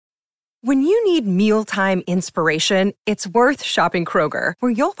When you need mealtime inspiration, it's worth shopping Kroger,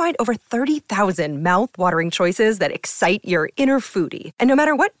 where you'll find over 30,000 mouth-watering choices that excite your inner foodie. And no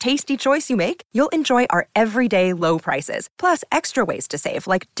matter what tasty choice you make, you'll enjoy our everyday low prices, plus extra ways to save,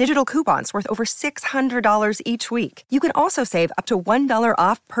 like digital coupons worth over $600 each week. You can also save up to $1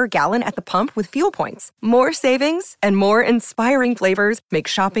 off per gallon at the pump with fuel points. More savings and more inspiring flavors make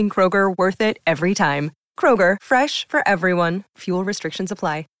shopping Kroger worth it every time. Kroger, fresh for everyone. Fuel restrictions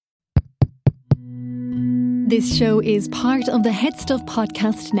apply. This show is part of the Head Stuff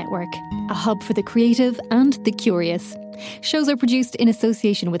Podcast Network, a hub for the creative and the curious. Shows are produced in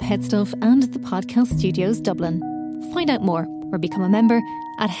association with Head Stuff and the Podcast Studios Dublin. Find out more or become a member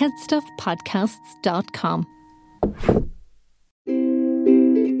at headstuffpodcasts.com.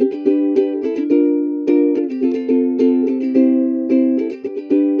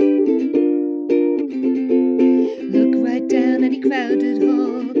 Look right down any crowded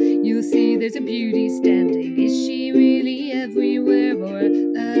hall, you'll see there's a beauty standing. Is she really everywhere or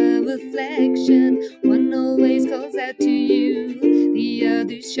a reflection? One always calls out to you, the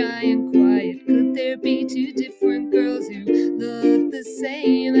other's shy and quiet. Could there be two different girls who look the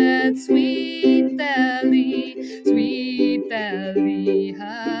same at Sweet Valley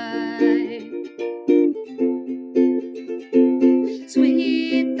High?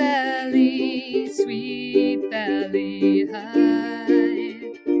 Sweet Valley High.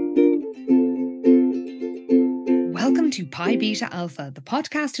 Welcome to Pi Beta Alpha, the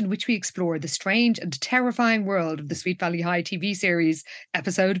podcast in which we explore the strange and terrifying world of the Sweet Valley High TV series,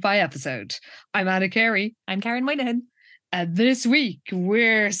 episode by episode. I'm Anna Carey. I'm Karen Moynihan. And this week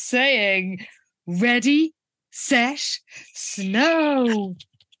we're saying, ready, set, snow.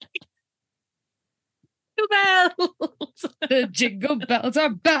 Bells. The jingle bells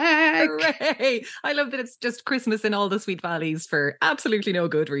are back. Hooray! I love that it's just Christmas in all the Sweet Valleys for absolutely no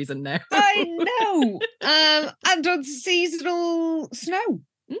good reason now. I know. And unseasonal snow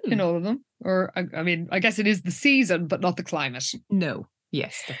in all of them. Or, I mean, I guess it is the season, but not the climate. No.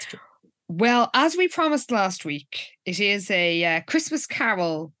 Yes, that's true. Well, as we promised last week, it is a Christmas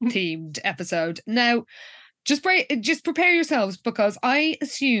Carol themed episode. Now, just prepare yourselves, because I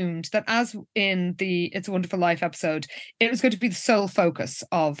assumed that, as in the It's a Wonderful Life episode, it was going to be the sole focus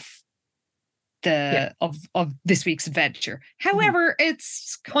of of this week's adventure. However,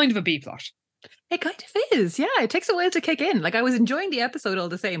 it's kind of a B plot. It kind of is, yeah. It takes a while to kick in. Like, I was enjoying the episode all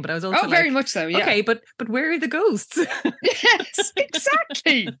the same, but I was also very much so, yeah. Okay, but where are the ghosts? Yes,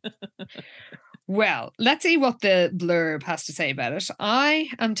 exactly. Well, let's see what the blurb has to say about it. I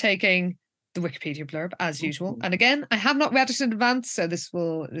am taking the Wikipedia blurb as usual, and again, I have not read it in advance, so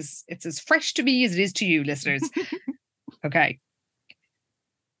it's as fresh to me as it is to you, listeners. Okay.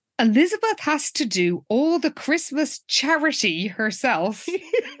 Elizabeth has to do all the Christmas charity herself,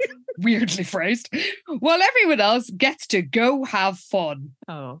 weirdly phrased, while everyone else gets to go have fun.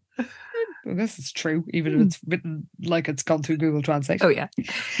 Oh. Well, this is true, even if it's written like it's gone through Google Translate. Oh, yeah.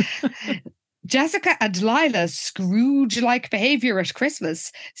 Jessica and Lila's Scrooge-like behaviour at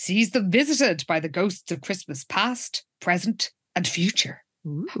Christmas sees them visited by the ghosts of Christmas past, present, and future.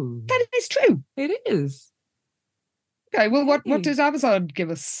 Ooh. That is true. It is. Okay, well, what does Amazon give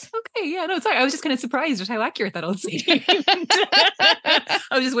us? Okay, yeah, no, sorry. I was just kind of surprised at how accurate that all seemed.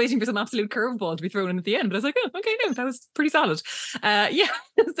 I was just waiting for some absolute curveball to be thrown in at the end, but I was like, oh, okay, no, that was pretty solid. Yeah,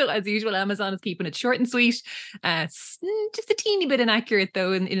 so as usual, Amazon is keeping it short and sweet. Just a teeny bit inaccurate,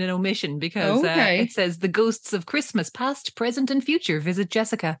 though, in an omission, because it says the ghosts of Christmas past, present, and future visit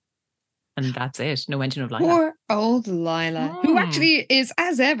Jessica. And that's it. No mention of Lila. Poor old Lila, who actually is,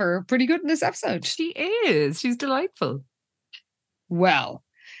 as ever, pretty good in this episode. She is. She's delightful. Well,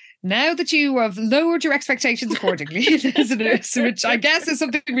 now that you have lowered your expectations accordingly, listeners, which I guess is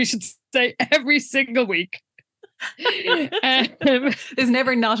something we should say every single week. There's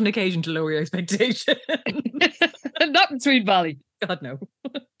never not an occasion to lower your expectations. Not in Sweet Valley. God, no.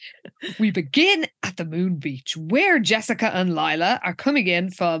 We begin at the Moon Beach, where Jessica and Lila are coming in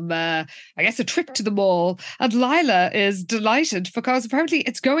from, I guess, a trip to the mall. And Lila is delighted because apparently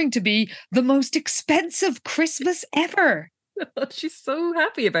it's going to be the most expensive Christmas ever. She's so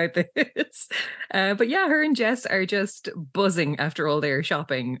happy about this. But yeah, her and Jess are just buzzing after all their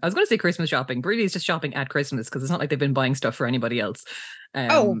shopping. I was going to say Christmas shopping, but really it's just shopping at Christmas, because it's not like they've been buying stuff for anybody else.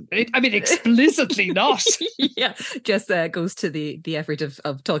 Explicitly not. Yeah, Jess goes to the effort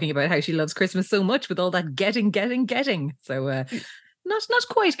of talking about how she loves Christmas so much with all that getting. So not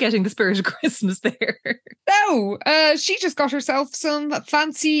quite getting the spirit of Christmas there. No, she just got herself some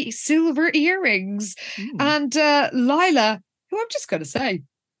fancy silver earrings. And Lila, who I'm just going to say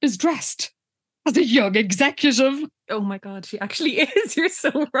is dressed as a young executive. Oh my God, she actually is. You're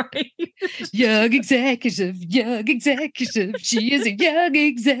so right. Young executive. She is a young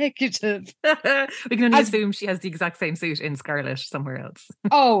executive. We can only assume she has the exact same suit in Scarlet somewhere else.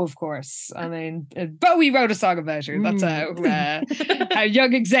 Oh, of course. I mean, Bowie wrote a song about her. That's how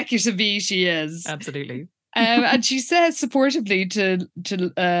young executive she is. Absolutely. And she says supportively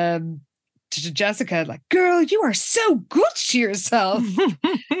to Jessica, like, girl, you are so good to yourself.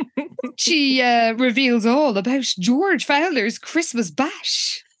 She reveals all about George Fowler's Christmas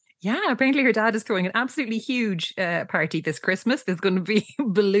bash. Yeah, apparently her dad is throwing an absolutely huge party this Christmas. There's going to be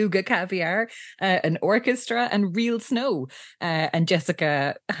beluga caviar, an orchestra, and real snow. And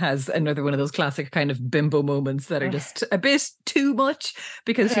Jessica has another one of those classic kind of bimbo moments that are just a bit too much,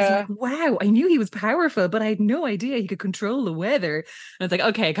 because she's like, wow, I knew he was powerful, but I had no idea he could control the weather. And it's like,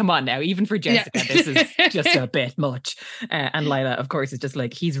 okay, come on now. Even for Jessica, this is just a bit much. And Lila, of course, is just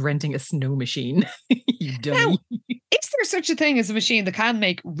like, he's renting a snow machine. You dummy. Now, is there such a thing as a machine that can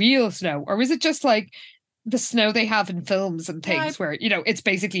make real snow, or is it just like the snow they have in films and things where, you know, it's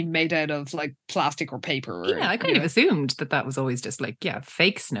basically made out of like plastic or paper? Or, I kind of assumed that was always just like,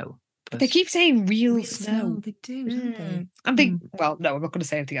 fake snow. But they keep saying real snow. They do, don't they? And they, well, no, I'm not going to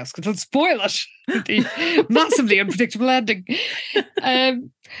say anything else because it'll spoil it. The massively unpredictable ending.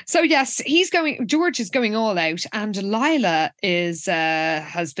 So yes, George is going all out, and Lila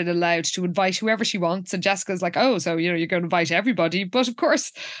has been allowed to invite whoever she wants, and Jessica's like, oh, so you're going to invite everybody, but of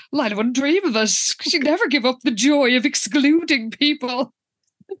course Lila wouldn't dream of it. She'd never give up the joy of excluding people.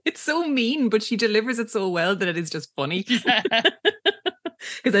 It's so mean, but she delivers it so well that it is just funny.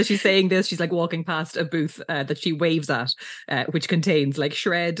 Because as she's saying this, she's like walking past a booth that she waves at, which contains like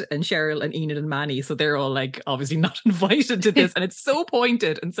Shred and Cheryl and Enid and Manny. So they're all like obviously not invited to this. And it's so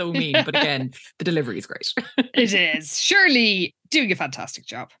pointed and so mean. But again, the delivery is great. It is. Shirley doing a fantastic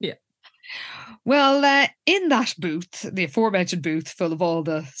job. Yeah. Well, in that booth, the aforementioned booth full of all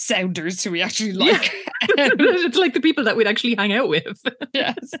the sounders who we actually like. It's like the people that we'd actually hang out with.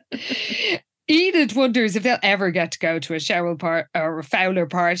 Yes. Enid wonders if they'll ever get to go to a Cheryl or a Fowler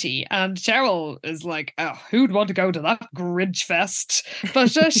party, and Cheryl is like, "Oh, who'd want to go to that Grinch fest?"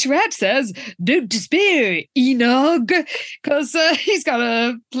 But Shred says, "Don't despair, Enog," because he's got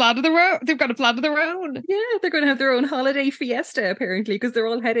a plan of their own. They've got a plan of their own. Yeah, they're going to have their own holiday fiesta apparently, because they're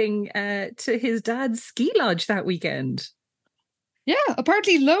all heading to his dad's ski lodge that weekend. Yeah,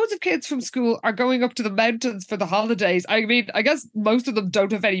 apparently loads of kids from school are going up to the mountains for the holidays. I mean, I guess most of them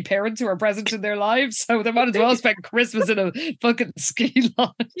don't have any parents who are present in their lives, so they might as well spend Christmas in a fucking ski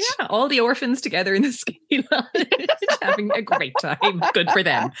lodge. Yeah, all the orphans together in the ski lodge, having a great time. Good for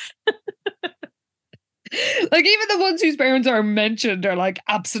them. Like, even the ones whose parents are mentioned are like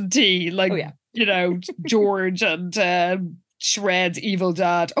absentee, like, you know, George and Shred's evil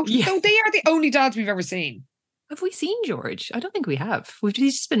dad. Oh, yeah. No, they are the only dads we've ever seen. Have we seen George? I don't think we have.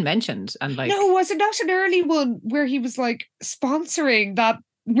 He's just been mentioned. And like, no, was it not an early one where he was like sponsoring that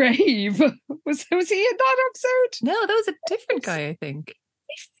rave? Was he in that episode? No, that was a different guy, I think.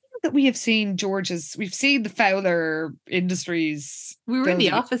 I feel that we have seen we've seen the Fowler Industries. We were building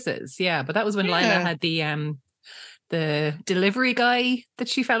in the offices, yeah, but that was when Lila had the delivery guy that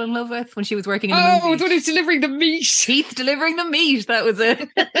she fell in love with when she was working in the movie. Oh, when he was delivering the meat. Heath delivering the meat. That was it.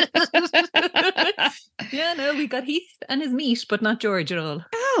 Yeah, no, we got Heath and his meat, but not George at all.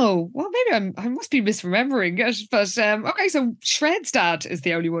 Oh, well, maybe I must be misremembering it. But okay, so Shred's dad is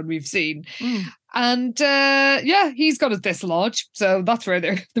the only one we've seen. And he's got at this lodge. So that's where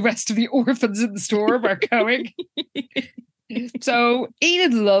the rest of the orphans in the storm are going. So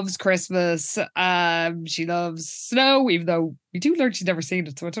Enid loves Christmas. She loves snow, even though we do learn she's never seen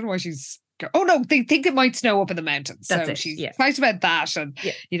it. So I don't know why she's. Oh no, they think it might snow up in the mountains. So she's excited about that, and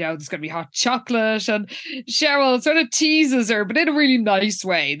you know, there's going to be hot chocolate. And Cheryl sort of teases her, but in a really nice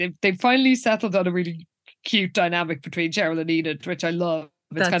way. They've finally settled on a really cute dynamic between Cheryl and Enid, which I love.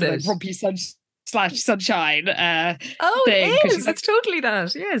 It's kind of like Grumpy Sunshine thing. It is. That's totally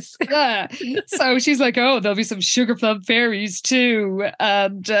that. Yes. Yeah. So she's like, oh, there'll be some sugar plum fairies too.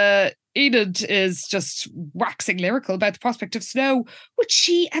 And Enid is just waxing lyrical about the prospect of snow, which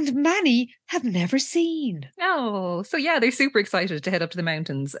she and Manny have never seen. Oh, so yeah, they're super excited to head up to the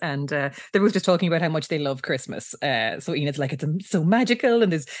mountains, and they're both just talking about how much they love Christmas. So Enid's like, it's so magical,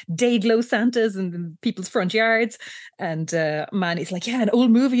 and there's day glow Santas in people's front yards, and Manny's like, yeah, and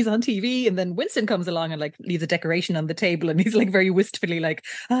old movies on TV. And then Winston comes along and like leaves a decoration on the table, and he's like very wistfully like,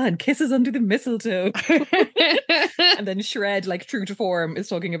 and kisses under the mistletoe. And then Shred, like true to form, is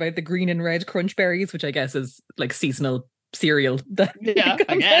talking about the green and red crunch berries, which I guess is like seasonal cereal that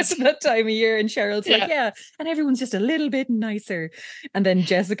comes out at that time of year. And Cheryl's like, yeah, and everyone's just a little bit nicer. And then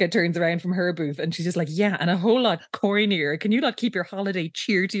Jessica turns around from her booth and she's just like, yeah, and a whole lot cornier. Can you not keep your holiday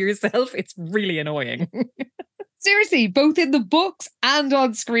cheer to yourself? It's really annoying. Seriously, both in the books and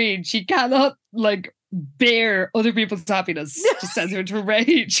on screen, she cannot like bear other people's happiness. Just sends her into a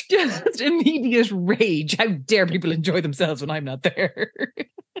rage. Just immediate rage. How dare people enjoy themselves when I'm not there?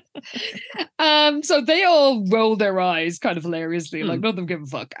 So they all roll their eyes kind of hilariously, like none of them give a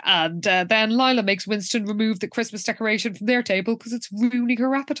fuck. And then Lila makes Winston remove the Christmas decoration from their table because it's ruining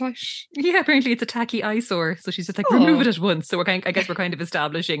her appetite. Yeah, apparently it's a tacky eyesore. So she's just like, remove it at once. So I guess we're kind of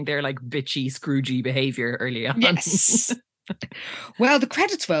establishing their like bitchy, Scroogey behaviour early on. Yes. Well, the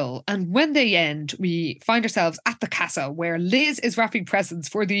credits roll, and when they end, we find ourselves at the casa where Liz is wrapping presents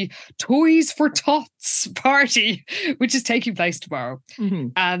for the Toys for Tots party, which is taking place tomorrow. Mm-hmm.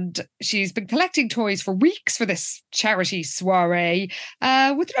 And she's been collecting toys for weeks for this charity soiree,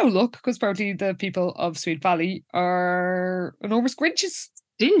 with no luck, because apparently the people of Sweet Valley are enormous Grinches.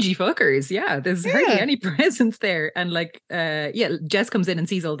 Stingy fuckers, there's hardly any presents there. And like Jess comes in and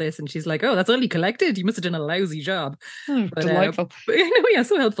sees all this and she's like, oh, that's only collected, you must have done a lousy job. Delightful.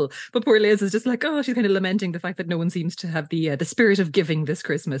 So helpful. But poor Liz is just like, oh, she's kind of lamenting the fact that no one seems to have the spirit of giving this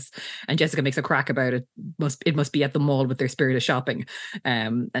Christmas. And Jessica makes a crack about it. It must be at the mall with their spirit of shopping.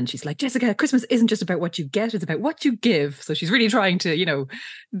 And she's like, Jessica, Christmas isn't just about what you get, it's about what you give. So she's really trying to do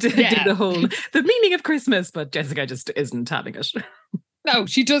the meaning of Christmas, but Jessica just isn't having it. No,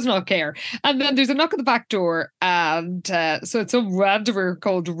 she does not care. And then there's a knock at the back door, and so it's some randomer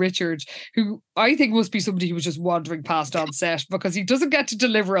called Richard, who I think must be somebody who was just wandering past on set because he doesn't get to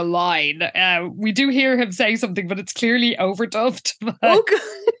deliver a line. We do hear him say something, but it's clearly overdubbed. Oh, God.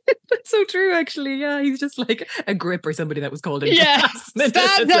 That's so true, actually. Yeah, he's just like a grip or somebody that was called in. Yeah, stand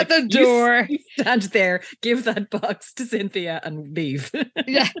at the door. You stand there, give that box to Cynthia and leave.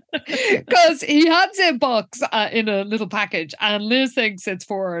 Yeah, because he hands a box in a little package and Liz thinks it's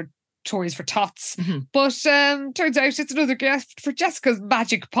for Toys for Tots. Mm-hmm. But turns out it's another gift for Jessica's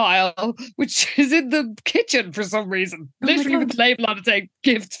magic pile, which is in the kitchen for some reason. Literally with the label on it saying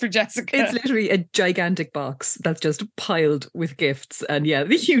gifts for Jessica. It's literally a gigantic box that's just piled with gifts. And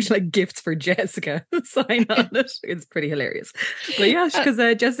the huge like gifts for Jessica sign on it. It's pretty hilarious. But yeah, because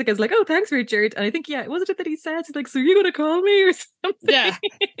Jessica's like, oh, thanks, Richard. And I think, wasn't it that he said, he's like, so you're going to call me or something? Yeah.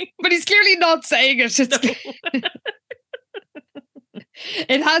 But he's clearly not saying it.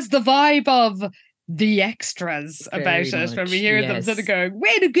 It has the vibe of The Extras about it when we hear them sort of going,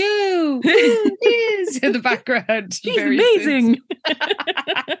 way to go! Yes, in the background. She's amazing.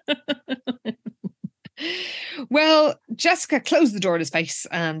 Well, Jessica closed the door in his face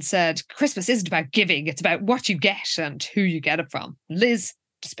and said, Christmas isn't about giving, it's about what you get and who you get it from. Liz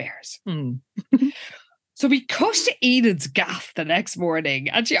despairs. So we cut to Enid's gaff the next morning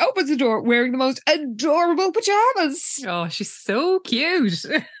and she opens the door wearing the most adorable pajamas. Oh, she's so cute.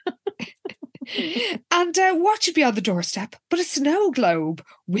 And what should be on the doorstep but a snow globe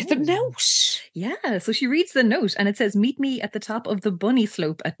with a note? Yeah, so she reads the note and it says, meet me at the top of the bunny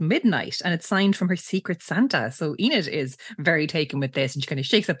slope at midnight. And it's signed from her secret Santa. So Enid is very taken with this and she kind of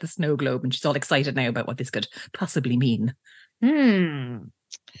shakes up the snow globe and she's all excited now about what this could possibly mean.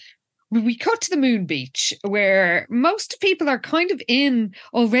 We cut to the Moon Beach where most people are kind of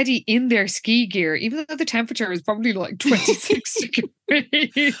already in their ski gear, even though the temperature is probably like 26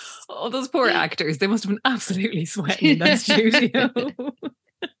 degrees. Oh, those poor actors. They must have been absolutely sweating in that studio.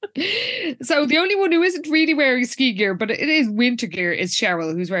 So the only one who isn't really wearing ski gear, but it is winter gear, is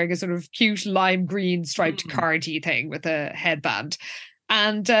Cheryl, who's wearing a sort of cute lime green striped cardi thing with a headband.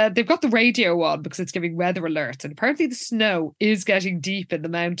 And they've got the radio on because it's giving weather alerts. And apparently the snow is getting deep in the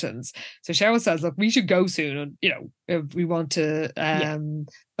mountains. So Cheryl says, look, we should go soon. And, if we want to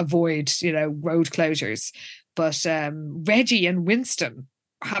avoid, road closures. But Reggie and Winston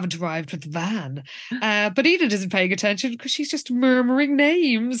haven't arrived with the van. But Enid isn't paying attention because she's just murmuring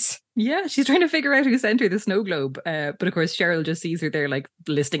names. Yeah, she's trying to figure out who sent her the snow globe. But of course, Cheryl just sees her there like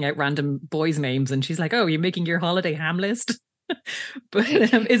listing out random boys' names. And she's like, oh, you're making your holiday ham list? But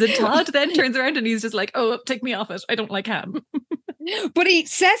is it Todd then turns around and he's just like, oh, take me off it, I don't like ham. But he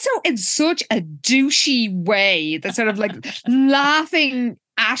says so in such a douchey way that sort of like laughing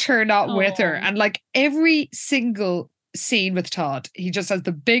at her, not with her. And like every single scene with Todd, he just has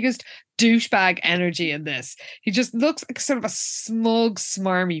the biggest douchebag energy in this. He just looks like sort of a smug,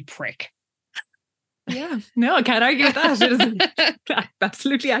 smarmy prick. Yeah, no, I can't argue with that. It is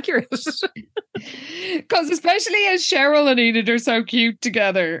absolutely accurate. Because especially as Cheryl and Enid are so cute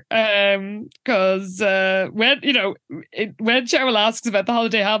together. Because when when Cheryl asks about the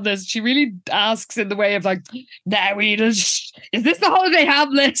holiday ham list, she really asks in the way of like, "Now Enid, is this the holiday ham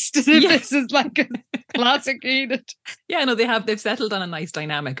list?" This is like a classic Enid. Yeah, no, they've settled on a nice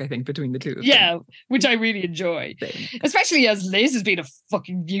dynamic, I think, between the two of them. Which I really enjoy. Same. Especially as Liz has been a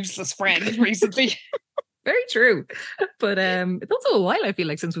fucking useless friend recently. Very true. But it's also a while, I feel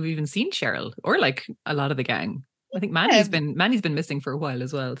like, since we've even seen Cheryl or like a lot of the gang. I think Manny's been missing for a while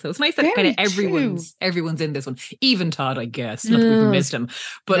as well. So it's nice that kind of everyone's in this one. Even Todd, I guess. Not that we've missed him.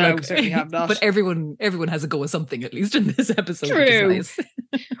 But no, we certainly have not. But everyone has a go of something, at least in this episode. True. Which is nice.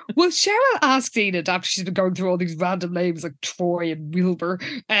 Well, Cheryl asked Enid after she's been going through all these random names like Troy and Wilbur,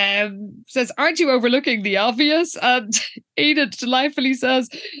 says, "Aren't you overlooking the obvious?" And Enid delightfully says,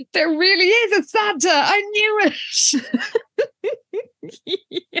 "There really is a Santa. I knew it."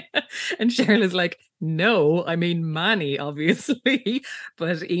 Yeah. And Cheryl is like, "No, I mean Manny, obviously."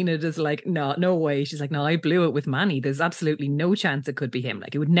 But Enid is like, no way. She's like, "No, I blew it with Manny. There's absolutely no chance it could be him.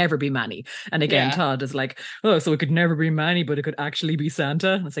 Like, it would never be Manny." And again, Todd is like, "Oh, so it could never be Manny, but it could actually be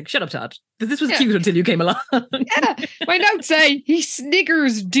Santa." And it's like, shut up, Todd. This was cute until you came along. Yeah. My notes say he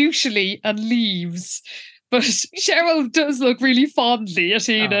sniggers douchily and leaves. But Cheryl does look really fondly at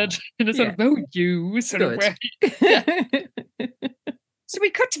Enid in a sort of, "Oh, you" sort of way. Yeah. So we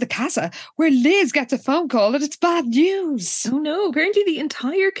cut to the casa where Liz gets a phone call and it's bad news. Oh no, apparently the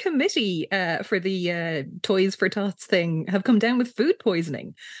entire committee for the Toys for Tots thing have come down with food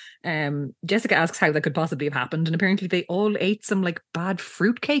poisoning. Jessica asks how that could possibly have happened, and apparently they all ate some like bad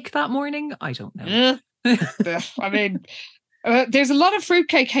fruitcake that morning. I don't know. I mean... there's a lot of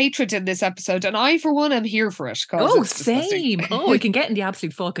fruitcake hatred in this episode, and I, for one, am here for it. Oh, same. Oh, it can get in the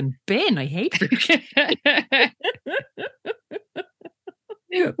absolute fucking bin. I hate fruitcake.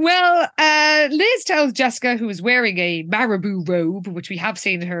 Well, Liz tells Jessica, who is wearing a marabou robe, which we have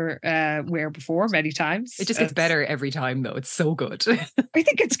seen her wear before many times. It just gets better every time, though. It's so good. I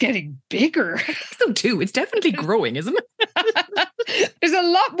think it's getting bigger. I think so too. It's definitely growing, isn't it? There's a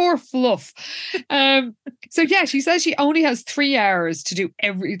lot more fluff. So yeah, she says she only has 3 hours to do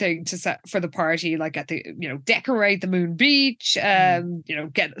everything to set for the party, like at the decorate the moon beach, wrap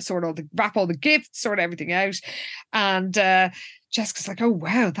all the gifts, sort everything out, and Jessica's like, "Oh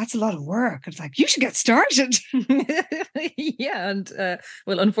wow, that's a lot of work." It's like, you should get started. Yeah, and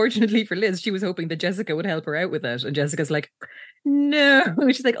well, unfortunately for Liz, she was hoping that Jessica would help her out with it, and Jessica's like, "No."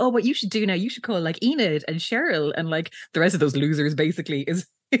 And she's like, "Oh, what you should do now? You should call like Enid and Cheryl and like the rest of those losers." Basically, is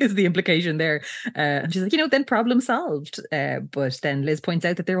the implication there. And she's like, then problem solved. But then Liz points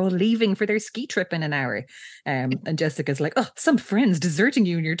out that they're all leaving for their ski trip in an hour. And Jessica's like, "Oh, some friends deserting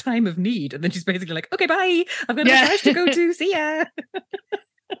you in your time of need." And then she's basically like, "Okay, bye. I've got a massage to go to. See ya."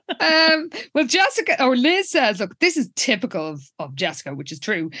 Well, Jessica or Liz says, look, this is typical of Jessica, which is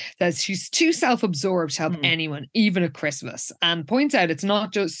true, says she's too self-absorbed to help anyone, even at Christmas, and points out it's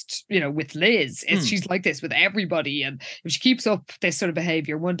not just, with Liz, she's like this with everybody, and if she keeps up this sort of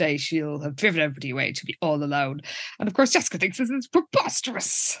behavior, one day she'll have driven everybody away to be all alone. And of course, Jessica thinks this is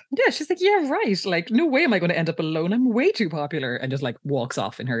preposterous. Yeah, she's like, "Yeah, right. Like, no way am I going to end up alone. I'm way too popular," and just like walks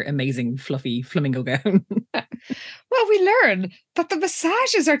off in her amazing fluffy flamingo gown. Well, we learn that the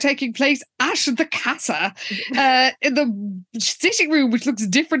massages are taking place at the casa in the sitting room, which looks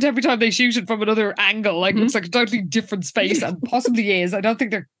different every time they shoot it from another angle. Like, looks like a totally different space, and possibly is. I don't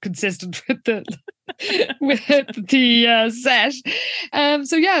think they're consistent with the set.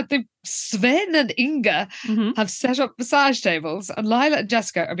 So yeah, Sven and Inga have set up massage tables, and Lila and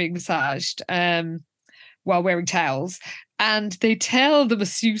Jessica are being massaged while wearing towels. And they tell the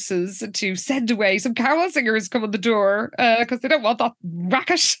masseuses to send away some carol singers come on the door because they don't want that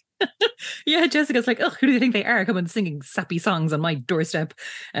racket. Yeah, Jessica's like, "Oh, who do you think they are coming singing sappy songs on my doorstep?"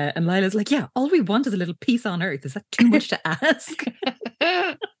 And Lila's like, "Yeah, all we want is a little peace on earth. Is that too much to ask?"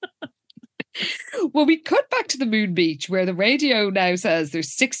 Well, we cut back to the moon beach where the radio now says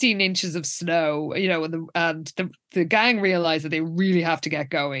there's 16 inches of snow, and the gang realize that they really have to get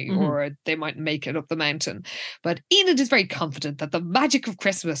going or they might make it up the mountain. But Enid is very confident that the magic of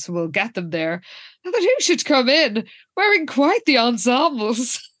Christmas will get them there, and that who should come in wearing quite the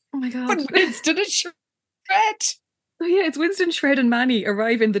ensembles. Oh my God. But Winston and Shred. Oh yeah, it's Winston, Shred and Manny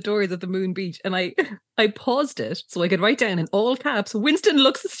arrive in the doors of the moon beach, and I paused it so I could write down in all caps, "Winston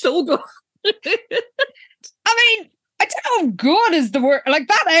looks so good." I mean, I don't know how good is the word. Like,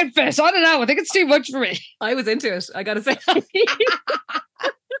 that outfit, I don't know. I think it's too much for me. I was into it, I gotta say.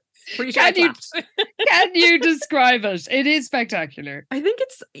 Pretty sure Can you- clapped. Can you describe it? It is spectacular. I think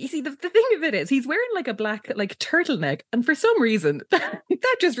it's, you see, the thing of it is he's wearing like a black like turtleneck, and for some reason that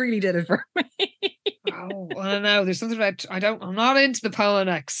just really did it for me. Oh, I don't know. There's something about I'm not into the polo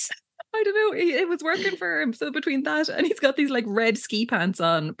necks. I don't know. It was working for him. So between that and he's got these like red ski pants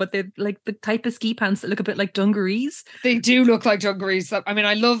on, but they're like the type of ski pants that look a bit like dungarees. They do look like dungarees. I mean,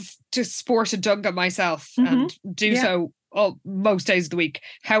 I love to sport a dunga myself and do so most days of the week.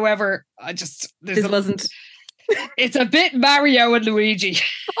 However, This wasn't. It's a bit Mario and Luigi.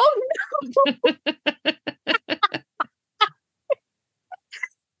 Oh no!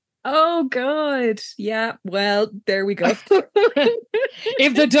 Oh god, yeah. Well, there we go.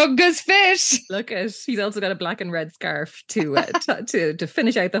 If the dungas fit, Look at, he's also got a black and red scarf to to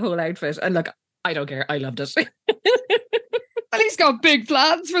finish out the whole outfit. And look, I don't care. I loved it. well, he's got big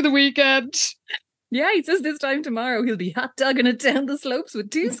plans for the weekend. Yeah, he says this time tomorrow he'll be hot dogging it down the slopes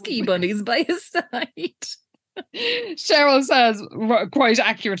with 2 ski bunnies by his side. Cheryl says, quite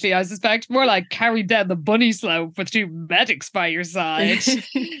accurately, I suspect, more like carried down the bunny slope with 2 medics by your side.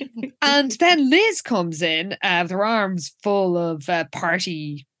 And then Liz comes in with her arms full of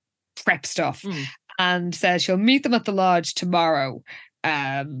party prep stuff and says she'll meet them at the lodge tomorrow.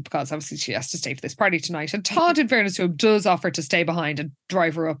 Because obviously she has to stay for this party tonight. And Todd, in fairness to him, does offer to stay behind and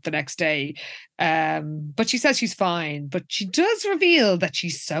drive her up the next day. But she says she's fine. But she does reveal that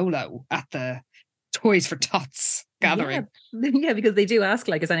she's solo at the Toys for Tots gathering. Yeah, because they do ask,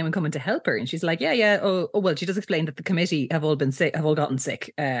 like, is anyone coming to help her? And she's like, yeah. Oh, well, she does explain that the committee have all gotten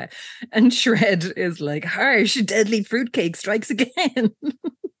sick. And Shred is like, harsh, deadly fruitcake strikes again.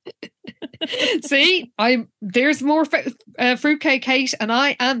 See, there's more fruitcake hate, and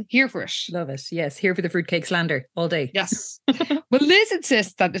I am here for it. Love it. Yes, here for the fruitcake slander all day. Yes. Well, Liz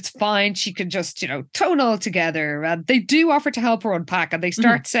insists that it's fine. She can just, tone all together. And they do offer to help her unpack, and they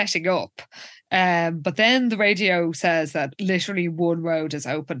start setting up. But then the radio says that literally one road is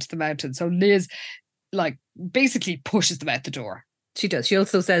open to the mountain. So Liz, basically pushes them out the door. She does. She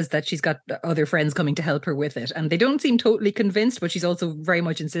also says that she's got other friends coming to help her with it. And they don't seem totally convinced, but she's also very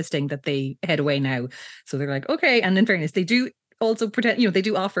much insisting that they head away now. So they're like, okay. And in fairness, they do also pretend, they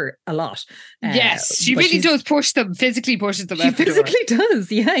do offer a lot. Yes, she really does physically pushes them out the door. She physically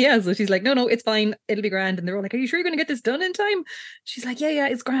does. Yeah. So she's like, no, it's fine. It'll be grand. And they're all like, are you sure you're going to get this done in time? She's like, yeah,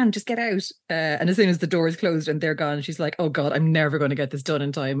 it's grand. Just get out. And as soon as the door is closed and they're gone, she's like, oh God, I'm never going to get this done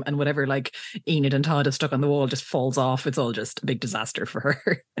in time. And whatever, Enid and Todd is stuck on the wall just falls off. It's all just a big disaster for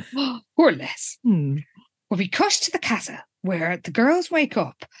her. Poor Liz. Well, we cut to the casa where the girls wake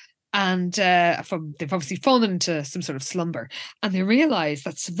up. And they've obviously fallen into some sort of slumber, and they realise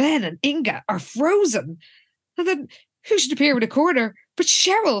that Sven and Inga are frozen. And then who should appear in a corner but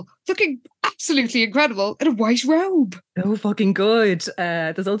Cheryl, looking absolutely incredible in a white robe. So fucking good.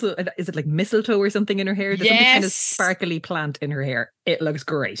 There's also, is it like mistletoe or something in her hair? There's some kind of sparkly plant in her hair. It looks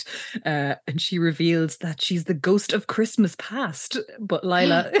great. And she reveals that she's the ghost of Christmas past. But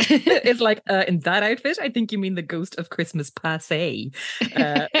Lila is like, in that outfit, I think you mean the ghost of Christmas passé.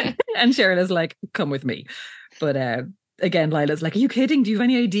 And Cheryl is like, come with me. But again, Lila's like, are you kidding? Do you have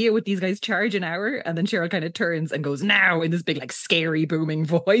any idea what these guys charge an hour? And then Cheryl kind of turns and goes, now, in this big, like, scary, booming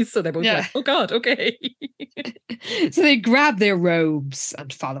voice. So they're both like, oh God, okay. So they grab their robes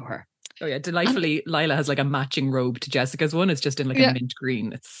and follow her. Oh yeah, delightfully, Lila has like a matching robe to Jessica's one. It's just in like a mint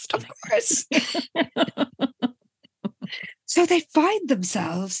green. It's stunning. Of course. So they find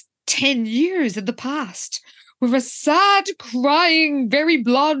themselves 10 years in the past, where a sad, crying, very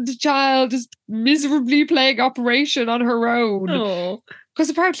blonde child is miserably playing Operation on her own. Because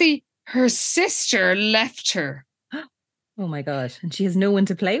apparently her sister left her. Oh my God. And she has no one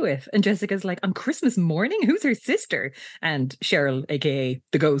to play with. And Jessica's like, on Christmas morning? Who's her sister? And Cheryl, aka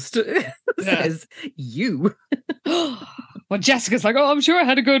the ghost, says, you. Well, Jessica's like, oh, I'm sure I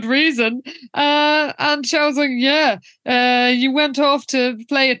had a good reason. And Cheryl's like, yeah, you went off to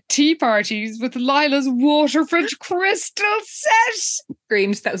play at tea parties with Lila's Waterford crystal set.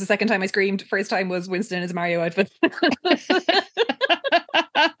 Screamed. That was the second time I screamed. First time was Winston in his Mario outfit.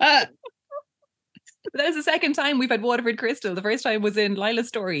 That was the second time we've had Waterford crystal. The first time was in Lila's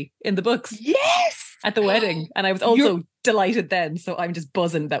story in the books. Yes! At the wedding. And I was also delighted then. So I'm just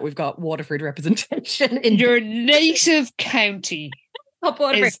buzzing that we've got Waterford representation in your native county. Up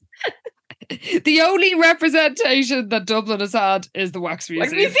Waterford. The only representation that Dublin has had is the Wax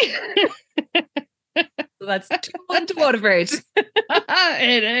Museum. So that's 2-1 to Waterford.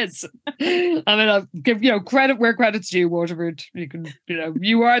 It is. I mean, I'll give credit where credit's due, Waterford. You can,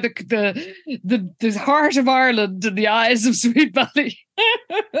 you are the heart of Ireland in the eyes of Sweet Valley.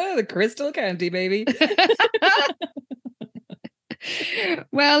 The Crystal County, baby.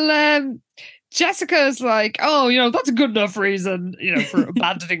 Well, Jessica's like, oh, that's a good enough reason, for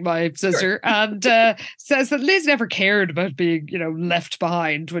abandoning my sister. And says that Liz never cared about being, left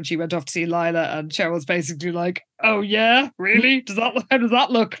behind when she went off to see Lila. And Cheryl's basically like, oh, yeah, really? How does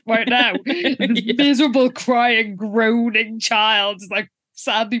that look right now? This miserable, crying, groaning child is like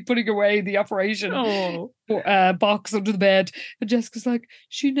sadly putting away the operation box under the bed. And Jessica's like,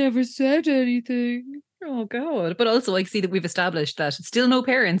 she never said anything. Oh, God. But also, I see that we've established that still no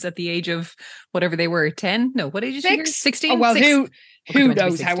parents at the age of whatever they were, 10? No, what age is she? 16? Oh, well, who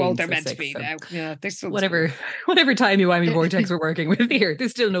knows 16, how old they're meant 6, to be so now. Yeah, whatever timey-wimey vortex we're working with here, there's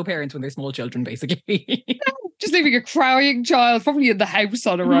still no parents when they're small children, basically. Just leaving a crying child probably in the house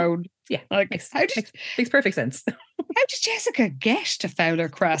on her own. Yeah, like makes perfect sense. How did Jessica get to Fowler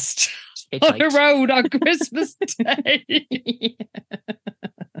Crest on her own on Christmas Day?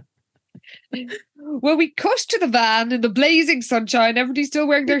 Well, we cut to the van in the blazing sunshine. Everybody's still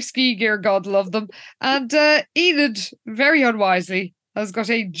wearing their ski gear, God love them. And Enid, very unwisely, has got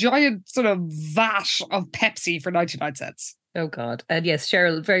a giant sort of vat of Pepsi for 99 cents. Oh, God. And yes,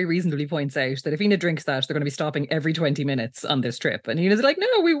 Cheryl very reasonably points out that if Enid drinks that, they're going to be stopping every 20 minutes on this trip. And Enid's like,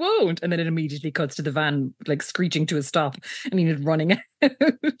 no, we won't. And then it immediately cuts to the van, like screeching to a stop. And Enid running out.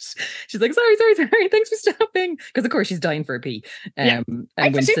 She's like, sorry, thanks for stopping. Because, of course, she's dying for a pee. I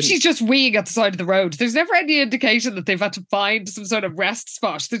presume she's just weeing at the side of the road. There's never any indication that they've had to find some sort of rest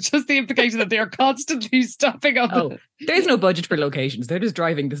spot. There's just the implication that they are constantly stopping on there's no budget for locations. They're just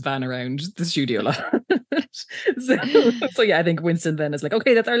driving this van around the studio lot. So yeah, I think Winston then is like,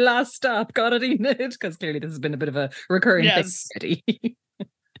 okay, that's our last stop. Got it, Enid? Because clearly this has been a bit of a recurring thing already.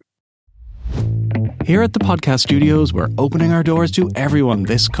 Here at the podcast studios, we're opening our doors to everyone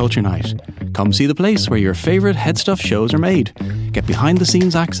this culture night. Come see the place where your favourite Head Stuff shows are made. Get behind the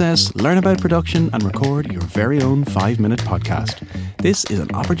scenes access, learn about production and record your very own 5-minute podcast. This is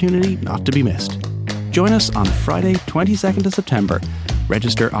an opportunity not to be missed. Join us on Friday 22nd of September.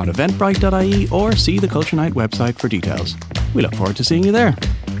 Register on eventbrite.ie or see the Culture Night website for details. We look forward to seeing you there.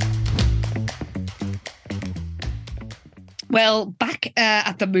 Well, back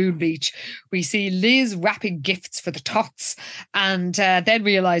at the Moon Beach, we see Liz wrapping gifts for the tots and then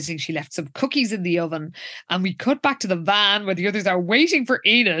realising she left some cookies in the oven. And we cut back to the van where the others are waiting for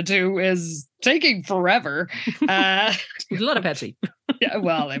Enid, who is taking forever. A lot of Pepsi. Yeah,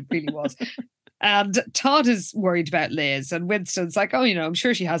 well, it really was. And Todd is worried about Liz, and Winston's like, oh, I'm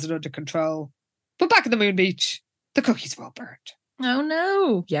sure she has it under control. But back at the Moon Beach, the cookies were all burned. Oh,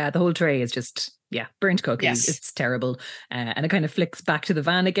 no. Yeah, the whole tray is just, burnt cookies. Yes. It's terrible. And it kind of flicks back to the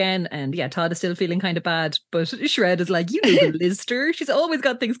van again. And Todd is still feeling kind of bad. But Shred is like, you know the Lister. She's always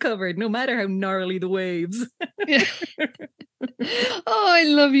got things covered, no matter how gnarly the waves. Yeah. Oh, I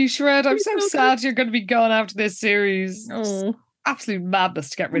love you, Shred. I'm so sad you're going to be gone after this series. Oh. Absolute madness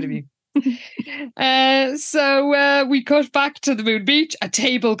to get rid of you. So we cut back to the Moon Beach. A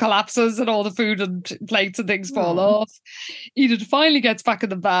table collapses and all the food and plates and things fall off. Enid finally gets back in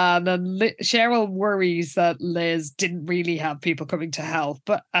the van, and Cheryl worries that Liz didn't really have people coming to help.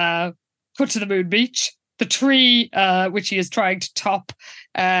 But cut to the Moon Beach. The tree, which he is trying to top,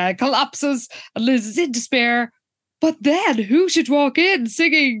 collapses, and Liz is in despair. But then who should walk in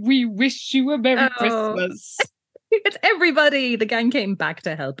singing "We Wish You a Merry Christmas"? It's everybody. The gang came back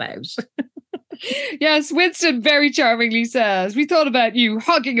to help out. Yes, Winston very charmingly says, we thought about you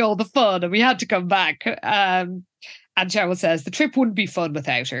hogging all the fun and we had to come back. And Cheryl says the trip wouldn't be fun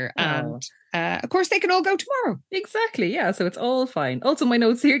without her. And of course, they can all go tomorrow. Exactly. Yeah. So it's all fine. Also, my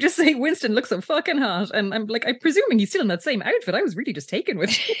notes here just say Winston looks so fucking hot. And I'm like, I'm presuming he's still in that same outfit. I was really just taken with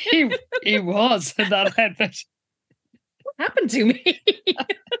he was in that outfit. What happened to me?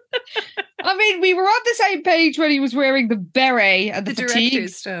 I mean, we were on the same page when he was wearing the beret and the fatigue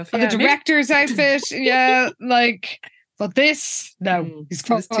director's stuff, and the director's outfit. Yeah, but this, no, he's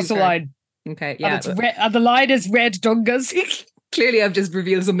crossed the line. Okay, yeah. And the line is red dungas. Clearly, I've just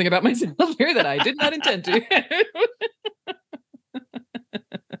revealed something about myself here that I did not intend to.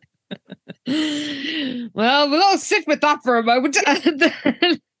 Well, we'll all sit with that for a moment.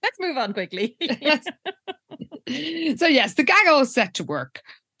 Let's move on quickly. So yes, the gang all set to work.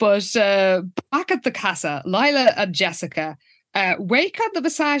 But back at the casa, Lila and Jessica wake on the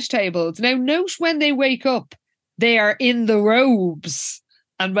massage tables. Now, note when they wake up, they are in the robes.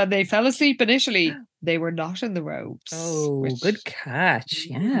 And when they fell asleep initially, they were not in the robes. Oh, good catch.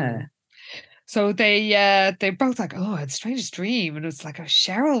 Yeah. So they're both like, oh, it's strangest dream. And it's like, oh,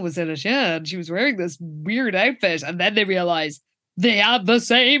 Cheryl was in it, yeah. And she was wearing this weird outfit. And then they realize they had the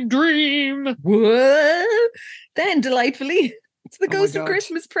same dream. What? Then, delightfully, it's the ghost of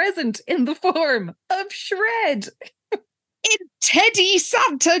Christmas present in the form of Shred. In Teddy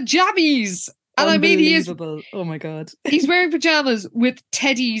Santa jammies. And I mean, Unbelievable. Oh my God. he's wearing pajamas with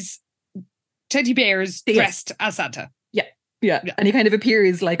teddy bears Yes. dressed as Santa. Yeah. Yeah. And he kind of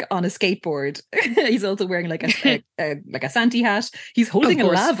appears like on a skateboard. He's also wearing like a Santa hat. He's holding a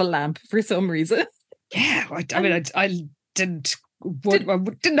course. lava lamp for some reason. Yeah, I didn't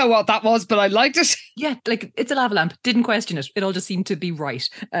know what that was, but I liked it. Yeah, like it's a lava lamp. Didn't question it. It all just seemed to be right.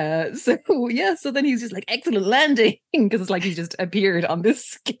 So then he's just like, excellent landing, because it's like he's just appeared on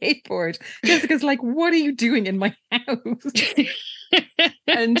this skateboard. Jessica's like, what are you doing in my house?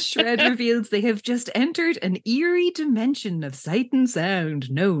 And Shred reveals they have just entered an eerie dimension of sight and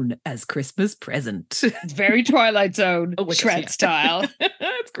sound known as Christmas present. It's very Twilight Zone, Oh my gosh, Shred yeah. style.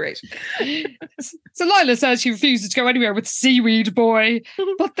 That's great. So Lila says she refuses to go anywhere with Seaweed Boy,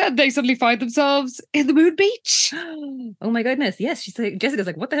 but then they suddenly find themselves in the Moon Beach. Oh my goodness. Yes. She's like, Jessica's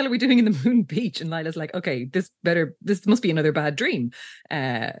like, what the hell are we doing in the Moon Beach? And Lila's like, okay, this must be another bad dream.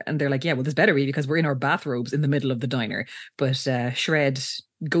 And they're like, yeah, well, this better be, because we're in our bathrobes in the middle of the diner. But Shred,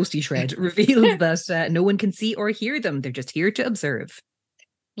 ghosty Shred, reveals that no one can see or hear them. They're just here to observe.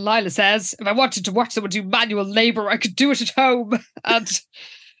 Lila says, if I wanted to watch someone do manual labour, I could do it at home. And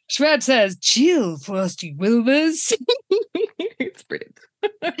Shred says, chill, Frosty Wilmers. It's brilliant.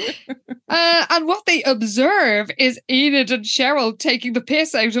 And what they observe is Enid and Cheryl taking the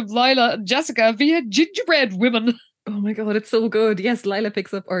piss out of Lila and Jessica via gingerbread women. Oh my God, it's so good. Yes, Enid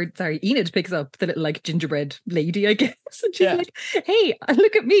picks up the little like gingerbread lady, I guess. And she's like, hey,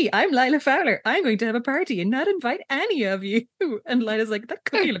 look at me. I'm Lila Fowler. I'm going to have a party and not invite any of you. And Lila's like, that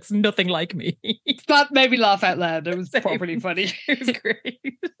cookie looks nothing like me. That made me laugh out loud. It was Same. properly funny. It was great.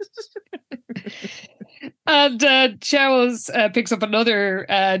 And Cheryl picks up another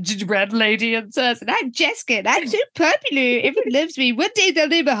gingerbread lady and says, and I'm Jessica, and I'm so popular. Everyone loves me. One day they'll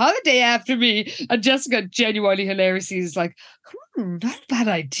name a holiday after me. And Jessica, genuinely hilariously, is like, not a bad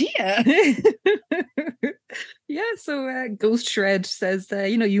idea. Yeah, so Ghost Shred says,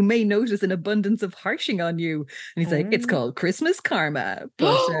 you may notice an abundance of harshing on you. And he's like, it's called Christmas karma.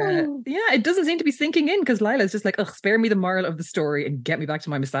 But yeah, it doesn't seem to be sinking in, because Lila's just like, ugh, spare me the moral of the story and get me back to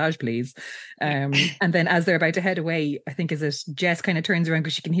my massage, please. And then as they're about to head away, I think Jess kind of turns around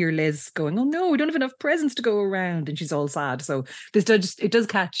because she can hear Liz going, oh no, we don't have enough presents to go around. And she's all sad. So it does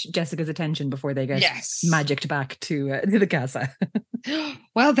catch Jessica's attention before they get magicked back to the casa.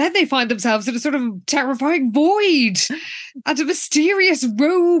 Well, then they find themselves in a sort of terrifying void, and a mysterious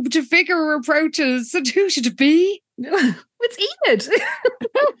robed figure approaches. And who should it be? It's Enid.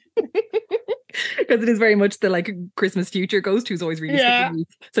 Because it is very much the like Christmas future ghost who's always really scary.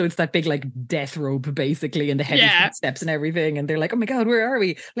 So it's that big like death robe basically, and the heavy footsteps and everything. And they're like, oh my God, where are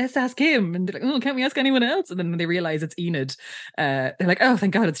we? Let's ask him. And they're like, oh, can't we ask anyone else? And then when they realize it's Enid, they're like, oh,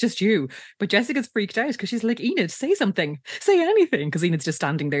 thank God, it's just you. But Jessica's freaked out because she's like, Enid, say something, say anything. Because Enid's just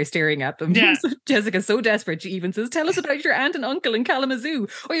standing there staring at them. Yeah. So Jessica's so desperate, she even says, tell us about your aunt and uncle in Kalamazoo,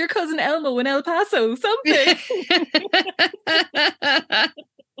 or your cousin Elmo in El Paso, something.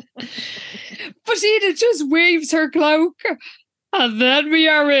 But Enid just waves her cloak, and then we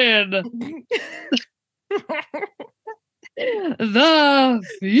are in the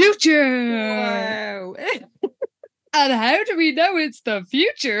future. Wow. And how do we know it's the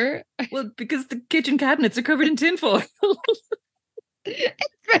future? Well, because the kitchen cabinets are covered in tinfoil.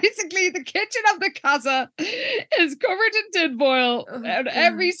 Basically, the kitchen of the casa is covered in tinfoil on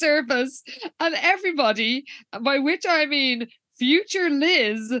every surface, and everybody, by which I mean future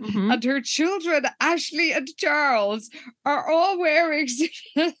Liz and her children, Ashley and Charles, are all wearing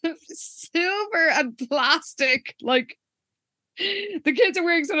silver and plastic, like the kids are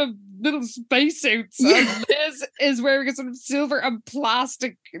wearing sort of little spacesuits, and Liz is wearing a sort of silver and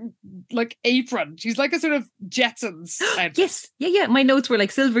plastic like apron. She's like a sort of Jetsons outfit. Yes, yeah. My notes were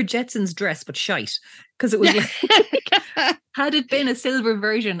like silver Jetsons dress, but shite. Because it was like, had it been a silver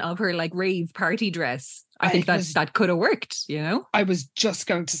version of her like rave party dress, I think that could have worked, you know? I was just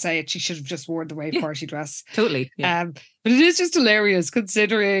going to say it. She should have just worn the rave party dress. Totally. Yeah. But it is just hilarious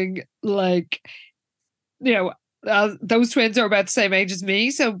considering, like, you know, those twins are about the same age as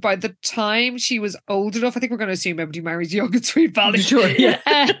me. So by the time she was old enough, I think we're going to assume everybody marries young at Sweet Valley. Sure, yeah.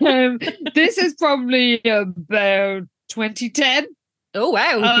 This is probably about 2010. Oh,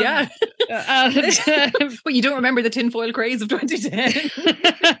 wow. Yeah. And, but you don't remember the tinfoil craze of 2010.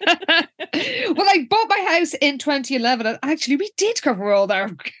 Well, I bought my house in 2011, and actually we did cover all our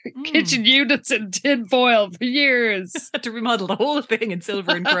kitchen units in tin foil for years. Had to remodel the whole thing in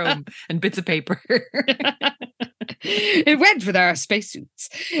silver and chrome and bits of paper. It went with our spacesuits.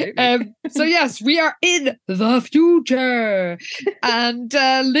 So yes, we are in the future. And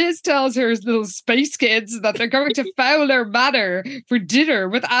Liz tells her little space kids that they're going to Fowler Manor for dinner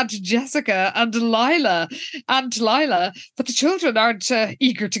with Aunt Jessica and Lila. But the children aren't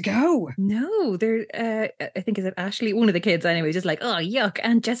eager to go. No, they're, I think, is it Ashley? One of the kids anyway, just like, oh, yuck.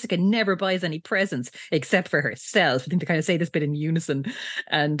 Aunt Jessica never buys any presents except for herself. I think they kind of say this bit in unison.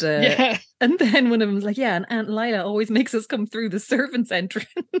 And and then one of them's like, yeah, and Aunt Lila always makes us come through the servants'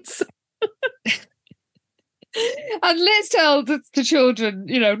 entrance. And Liz tells the children,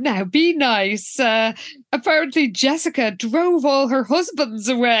 now be nice. Apparently Jessica drove all her husbands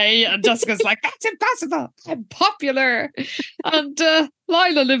away. And Jessica's like, that's impossible. I'm popular. And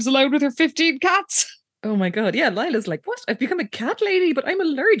Lila lives alone with her 15 cats. Oh my God. Yeah. Lila's like, what? I've become a cat lady, but I'm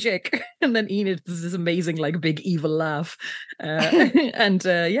allergic. And then Enid does this amazing, like, big evil laugh. And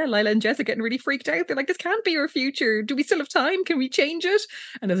Lila and Jessica getting really freaked out. They're like, this can't be our future. Do we still have time? Can we change it?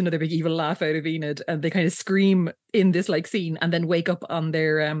 And there's another big evil laugh out of Enid. And they kind of scream in this like scene and then wake up on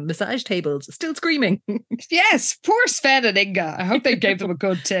their massage tables, still screaming. Yes. Poor Sven and Inga. I hope they gave them a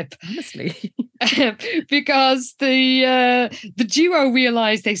good tip. Honestly. Because the duo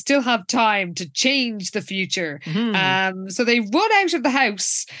realize they still have time to change the future. Mm-hmm. So they run out of the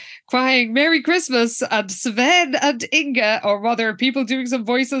house crying Merry Christmas, and Sven and Inga, or rather people doing some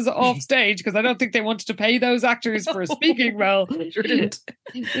voices off stage, because I don't think they wanted to pay those actors for a speaking role. Sure didn't.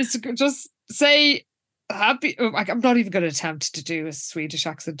 Just say happy. I'm not even going to attempt to do a Swedish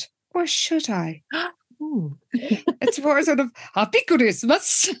accent. Or should I? It's more sort of Happy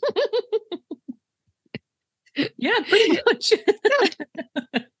Christmas. Yeah, pretty much.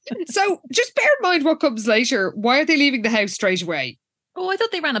 So just bear in mind what comes later. Why are they leaving the house straight away? Oh, I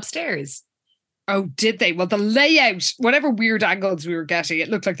thought they ran upstairs. Oh, did they? Well, the layout, whatever weird angles we were getting, it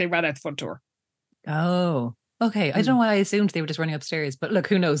looked like they ran out the front door. Oh, okay. I don't know why I assumed they were just running upstairs. But look,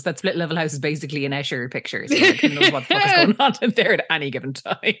 who knows? That split level house is basically an Escher picture. So like, who knows what the fuck is going on in there at any given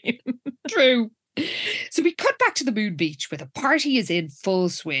time. True. So we cut back to the Moon Beach where the party is in full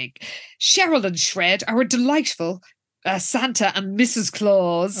swing. Cheryl and Shred are a delightful Santa and Mrs.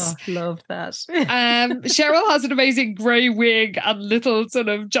 Claus. Oh, love that. Cheryl has an amazing grey wig and little sort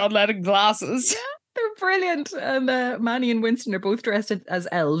of John Lennon glasses. Yeah, they're brilliant. And Manny and Winston are both dressed as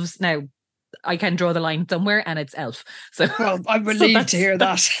elves. Now, I can draw the line somewhere and it's elf. So well, I'm relieved to hear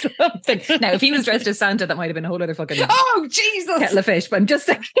that. Something. Now, if he was dressed as Santa, that might have been a whole other fucking oh, Jesus! kettle of fish. But I'm just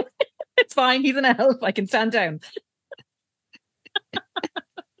saying, it's fine. He's an elf. I can stand down.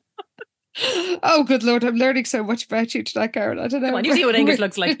 Oh, good Lord. I'm learning so much about you tonight, Karen. I don't know. Come on, you see what Angus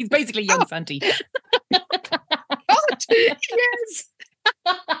looks like. He's basically young Santy. God, yes.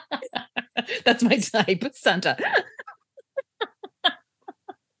 That's my type, Santa.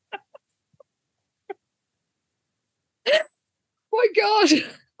 Oh my God.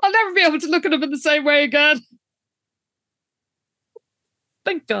 I'll never be able to look at him in the same way again.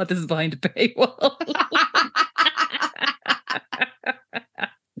 Thank God this is behind a paywall.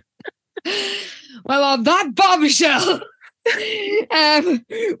 Well, on that bombshell,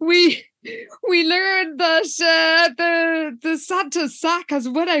 we learned that the Santa sack has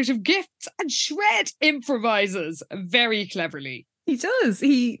run out of gifts, and Shred improvises very cleverly. He does.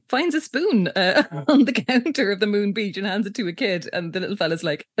 He finds a spoon on the counter of the Moon Beach and hands it to a kid. And the little fella's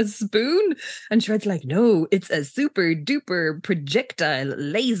like, a spoon? And Shred's like, no, it's a super duper projectile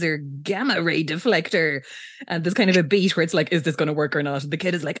laser gamma ray deflector. And there's kind of a beat where it's like, is this going to work or not? And the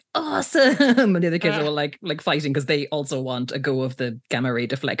kid is like, awesome. And the other kids are all like fighting because they also want a go of the gamma ray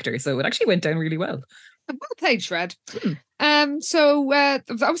deflector. So it actually went down really well. Well played, Shred. So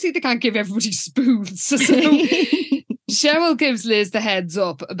obviously they can't give everybody spoons. So Cheryl gives Liz the heads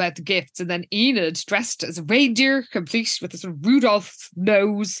up about the gifts, and then Enid, dressed as a reindeer, complete with a sort of Rudolph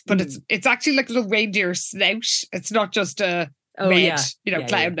nose, but it's actually like a little reindeer snout. It's not just a red,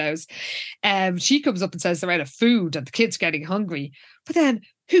 clown nose. She comes up and says they're out of food and the kids are getting hungry. But then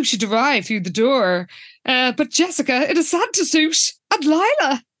who should arrive through the door but Jessica in a Santa suit and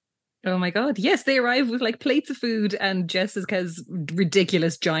Lila. Oh my God. Yes, they arrive with like plates of food and Jessica's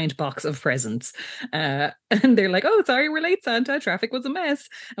ridiculous giant box of presents. And they're like, oh, sorry, we're late, Santa. Traffic was a mess.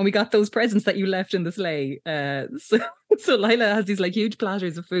 And we got those presents that you left in the sleigh. So Lila has these like huge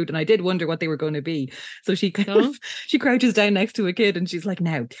platters of food. And I did wonder what they were going to be. So she she crouches down next to a kid and she's like,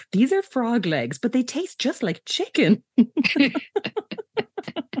 now, these are frog legs, but they taste just like chicken.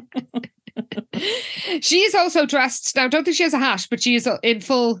 She is also dressed now. I don't think she has a hat, but she is in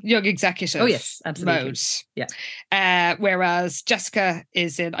full young executive. Oh yes, absolutely. Mode. Yeah. Whereas Jessica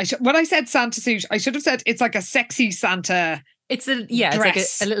is in. When I said Santa suit, I should have said it's like a sexy Santa. It's it's like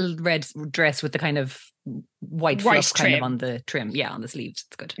a little red dress with the kind of white fluff kind of on the trim. Yeah, on the sleeves.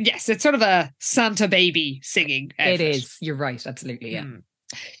 It's good. Yes, it's sort of a Santa baby singing outfit. It is. You're right. Absolutely. Yeah.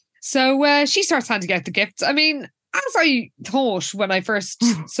 So she starts handing out the gifts. I mean, as I thought when I first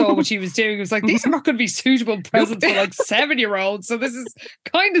saw what she was doing, it was like, these are not going to be suitable presents for like 7-year-olds. So this is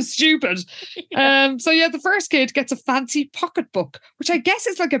kind of stupid. So yeah, the first kid gets a fancy pocketbook, which I guess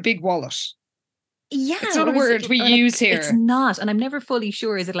is like a big wallet. Yeah. It's not a word we use here. It's not. And I'm never fully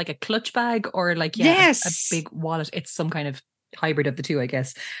sure. Is it like a clutch bag or like, a big wallet? It's some kind of hybrid of the two, I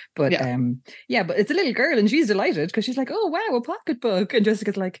guess. But but it's a little girl and she's delighted because she's like, oh, wow, a pocketbook. And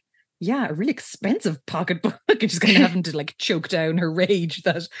Jessica's like, yeah, a really expensive pocketbook. And she's kind of having to like choke down her rage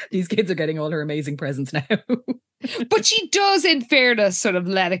that these kids are getting all her amazing presents now. But she does, in fairness, sort of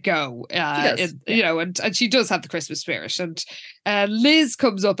let it go. You know, and she does have the Christmas spirit. And Liz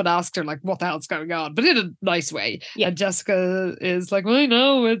comes up and asks her, like, what the hell's going on? But in a nice way. Yeah. And Jessica is like, well, I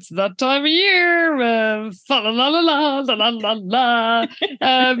know, it's that time of year. La la la la la la la.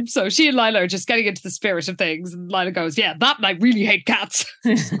 So she and Lila are just getting into the spirit of things. And Lila goes, yeah, that and I really hate cats.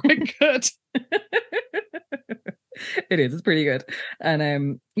 It's quite good. It is. It's pretty good.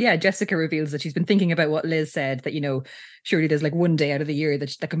 And Jessica reveals that she's been thinking about what Liz said, that, you know, surely there's like one day out of the year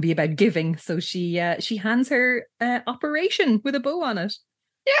that can be about giving. So she hands her Operation with a bow on it.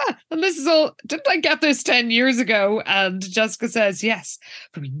 Yeah, and this is all, didn't I get this 10 years ago? And Jessica says, yes,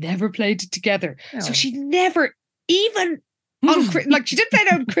 but we never played it together. Oh. So she never even on like she did play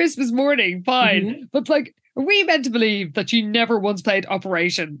it on Christmas morning, fine. But like, are we meant to believe that she never once played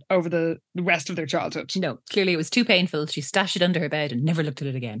Operation over the rest of their childhood? No, clearly it was too painful. She stashed it under her bed and never looked at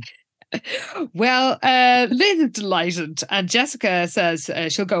it again. Well, Liz is delighted, and Jessica says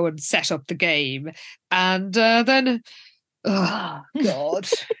she'll go and set up the game. And then, oh, God.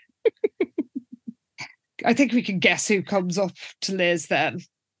 I think we can guess who comes up to Liz then.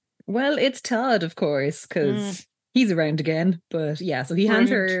 Well, it's Todd, of course, because he's around again. But yeah, so he hands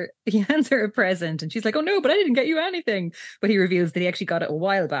her a present and she's like, oh no, but I didn't get you anything. But he reveals that he actually got it a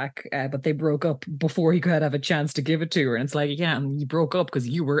while back, but they broke up before he could have a chance to give it to her. And it's like, yeah, you broke up because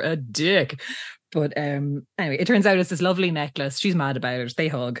you were a dick. But anyway, it turns out it's this lovely necklace. She's mad about it. They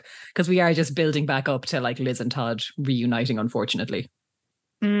hug because we are just building back up to like Liz and Todd reuniting, unfortunately.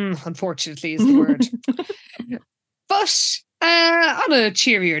 Unfortunately is the word. But on a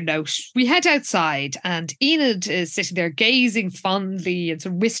cheerier note, we head outside and Enid is sitting there gazing fondly and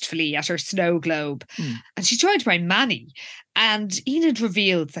sort of wistfully at her snow globe. And she's joined by Manny. And Enid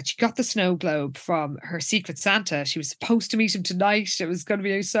reveals that she got the snow globe from her secret Santa. She was supposed to meet him tonight. It was going to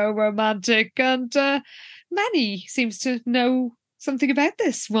be so romantic. And Manny seems to know something about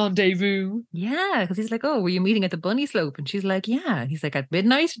this rendezvous. Yeah, because he's like, oh, were you meeting at the bunny slope? And she's like, yeah. He's like, at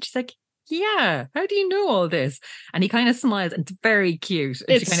midnight? And she's like, yeah, how do you know all this? And he kind of smiles and it's very cute.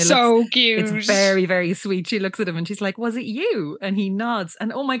 And it's so cute. It's very, very sweet. She looks at him and she's like, was it you? And he nods.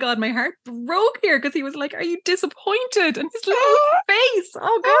 And oh my God, my heart broke here because he was like, are you disappointed? And his little face.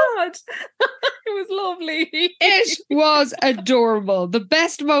 Oh God. It was lovely. It was adorable. The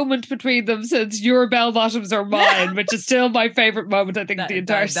best moment between them since Your Bell Bottoms Are Mine, which is still my favourite moment, I think, of the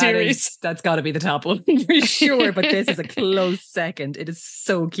entire series. That's got to be the top one for sure. But this is a close second. It is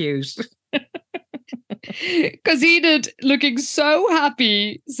so cute. Because Enid, looking so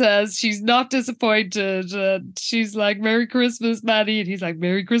happy, says she's not disappointed. And she's like, Merry Christmas, Manny. And he's like,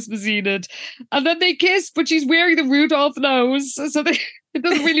 Merry Christmas, Enid. And then they kiss, but she's wearing the Rudolph nose. So it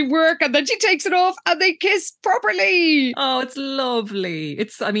doesn't really work. And then she takes it off and they kiss properly. Oh, it's lovely.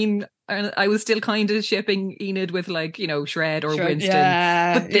 I was still kind of shipping Enid with like, you know, Shred or Winston.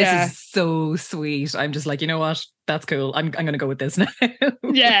 Yeah, but this is so sweet. I'm just like, you know what? That's cool. I'm going to go with this now.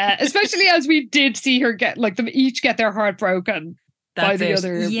 Yeah, especially as we did see her get, like, them each get their heart broken. By the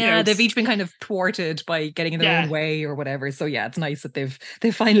other, yeah, they've each been kind of thwarted by getting in their own way or whatever. So yeah, it's nice that they've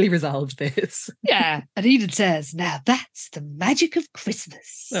finally resolved this. Yeah, and Enid says, "Now that's the magic of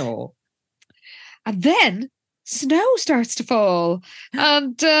Christmas." Oh, and then snow starts to fall,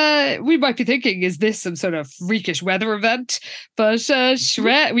 and we might be thinking, is this some sort of freakish weather event? But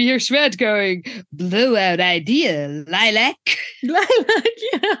we hear Shred going, blowout idea, Lilac. Lilac,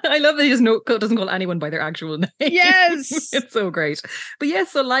 yeah. I love that he doesn't call anyone by their actual name. Yes. It's so great. But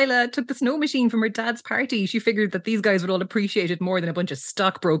yes, so Lila took the snow machine from her dad's party. She figured that these guys would all appreciate it more than a bunch of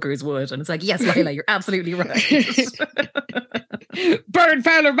stockbrokers would. And it's like, yes, Lila, you're absolutely right. Burn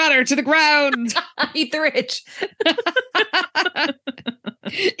Fowler Manor to the ground. Eat the rich.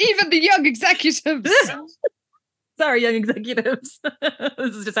 Even the young executives. Sorry, young executives.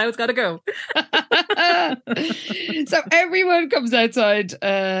 This is just how it's got to go. So everyone comes outside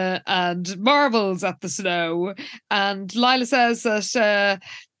and marvels at the snow. And Lila says that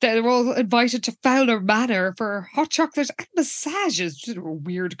they're all invited to Fowler Manor for hot chocolate and massages. Which is a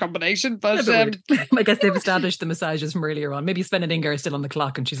weird combination, but I guess they've established the massages from earlier on. Maybe Sven and Inga are still on the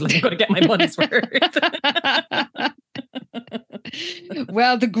clock and she's like, I'm going to get my money's worth.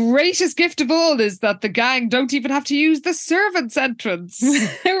 Well, the greatest gift of all is that the gang don't even have to use the servants' entrance.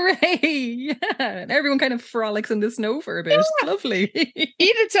 Hooray! Yeah. And everyone kind of frolics in the snow for a bit. It's lovely.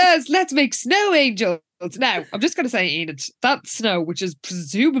 Enid says, let's make snow angels. Now, I'm just going to say, Enid, that snow, which is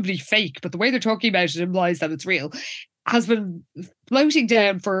presumably fake, but the way they're talking about it implies that it's real, has been floating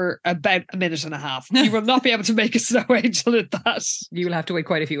down for about a minute and a half. You will not be able to make a snow angel at that. You will have to wait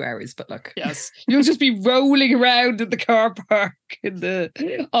quite a few hours, but look. Yes. You'll just be rolling around in the car park of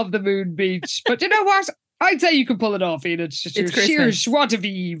the Moon Beach. But you know what? I'd say you can pull it off, Enid. It's sheer joie de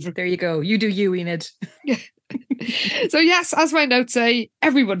vivre. There you go. You do you, Enid. So yes, as my notes say,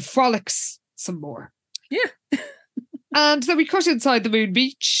 everyone frolics some more. Yeah. And then we cut inside the Moon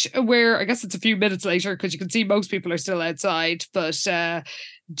Beach, where I guess it's a few minutes later because you can see most people are still outside. But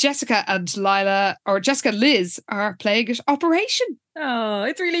Jessica and Liz are playing at Operation. Oh,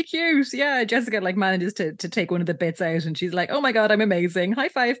 it's really cute. Yeah, Jessica manages to take one of the bits out and she's like, oh my God, I'm amazing. High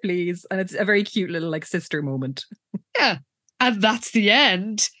five, please. And it's a very cute little sister moment. Yeah. And that's the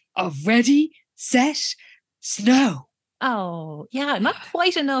end of Ready, Set, Snow. Oh, yeah, not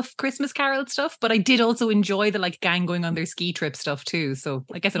quite enough Christmas Carol stuff, but I did also enjoy the gang going on their ski trip stuff too. So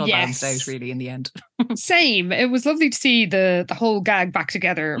I guess it all balanced out really in the end. Same. It was lovely to see the whole gang back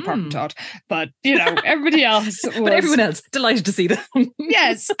together, apart from Todd. But, everybody else But everyone else, delighted to see them.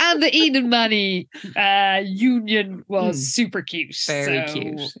 Yes, and the Ian and Manny union was super cute. Very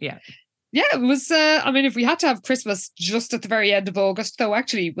cute, yeah. Yeah, it was, if we had to have Christmas just at the very end of August, though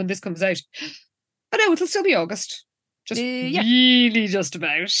actually when this comes out, it'll still be August. Just really just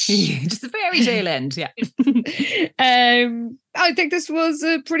about. Just the very tail end, yeah. I think this was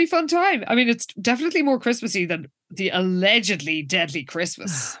a pretty fun time. I mean, it's definitely more Christmassy than the allegedly deadly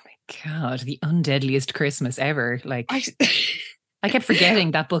Christmas. Oh my God, the undeadliest Christmas ever. I kept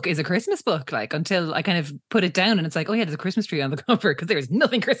forgetting that book is a Christmas book, until I kind of put it down and it's like, oh yeah, there's a Christmas tree on the cover because there's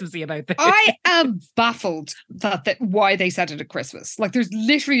nothing Christmassy about this. I am baffled that why they set it at Christmas. There's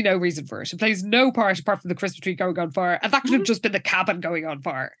literally no reason for it. It plays no part apart from the Christmas tree going on fire. And that could have just been the cabin going on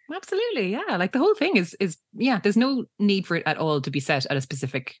fire. Absolutely, yeah. The whole thing is there's no need for it at all to be set at a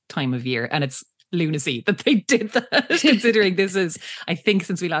specific time of year. And it's lunacy that they did that, considering this is, I think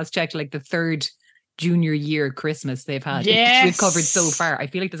since we last checked, the third junior year Christmas they've had. Yes. We've covered so far. I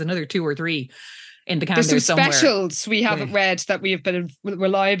feel like there's another 2 or 3 in the calendar there's some somewhere. Specials we haven't read that we have been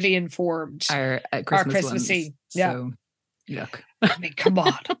reliably informed are Christmassy ones. Yeah. So, look. I mean, come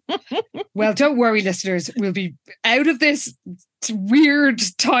on. Well, don't worry, listeners. We'll be out of this weird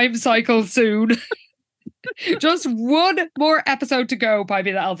time cycle soon. Just one more episode to go, Pi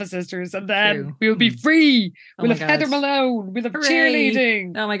Beta Alpha Sisters, and then we'll be free. We'll have Heather Malone. We'll have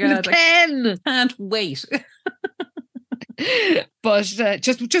cheerleading. Oh my God. We'll have Ken. Can't wait. But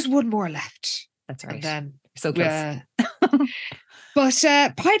just one more left. That's right. And then so close. But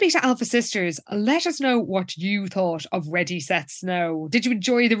Pi Beta Alpha Sisters, let us know what you thought of Ready, Set, Snow. Did you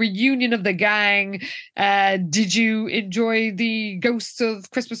enjoy the reunion of the gang? Did you enjoy the ghosts of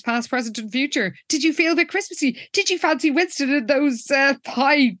Christmas past, present and future? Did you feel a bit Christmassy? Did you fancy Winston and those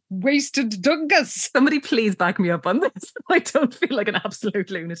high-waisted dungas? Somebody please back me up on this. I don't feel like an absolute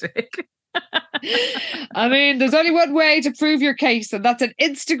lunatic. I mean, there's only one way to prove your case, and that's an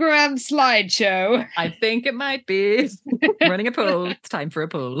Instagram slideshow. I think it might be. Running a poll. It's time for a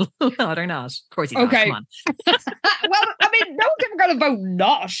poll. Not or not. Of course he's not. Come on. Well, I mean, no one's ever going to vote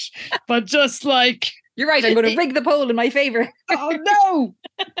not, but just you're right, I'm going to rig the poll in my favour. Oh no!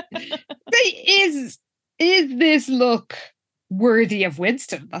 Is this look worthy of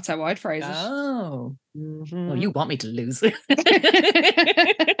Winston? That's how I'd phrase it. Oh. Mm-hmm. Well, you want me to lose. No,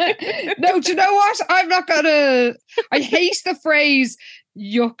 do you know what? I'm not gonna. I hate the phrase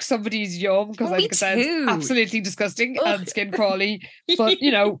yuck somebody's yum because I think it sounds absolutely disgusting and skin crawly. But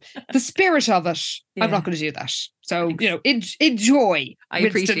the spirit of it, I'm not going to do that. So enjoy. I Winston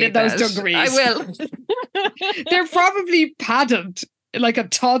appreciate in those that. dungarees. I will. They're probably padded like a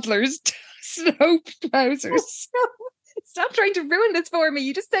toddler's snow trousers. Stop trying to ruin this for me.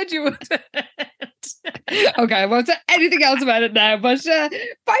 You just said you would. Okay, I won't say anything else about it now, but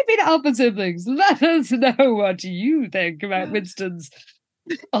Pi Beta Alpha siblings, let us know what you think about Winston's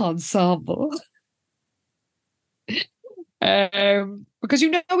ensemble. Because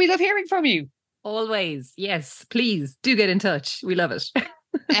we love hearing from you. Always. Yes, please do get in touch. We love it.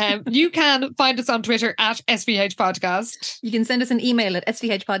 You can find us on Twitter at SVH Podcast. You can send us an email at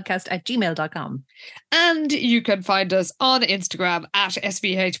svhpodcast@gmail.com. And you can find us on Instagram at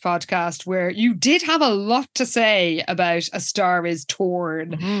SVH Podcast, where you did have a lot to say about A Star Is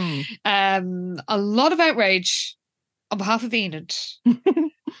Torn. Mm-hmm. A lot of outrage on behalf of Enid.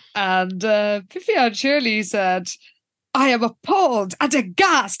 And Vivian Shirley said, I am appalled and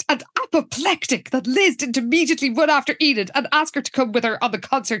aghast and apoplectic that Liz didn't immediately run after Enid and ask her to come with her on the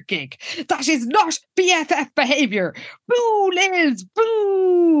concert gig. That is not BFF behaviour. Boo, Liz,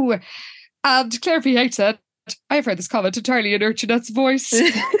 boo. And Claire PH said, I have heard this comment entirely in Urchinette's voice.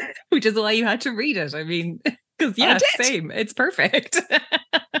 Which is why you had to read it. I mean, because same. It's perfect.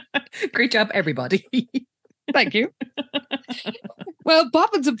 Great job, everybody. Thank you. Well,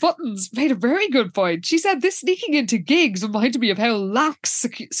 Bobbins and Buttons made a very good point. She said this sneaking into gigs reminded me of how lax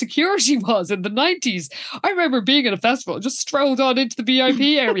security was in the 90s. I remember being at a festival, just strolled on into the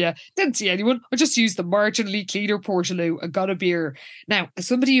VIP area, didn't see anyone. I just used the marginally cleaner Portaloo and got a beer. Now, as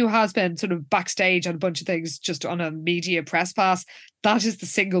somebody who has been sort of backstage on a bunch of things just on a media press pass, that is the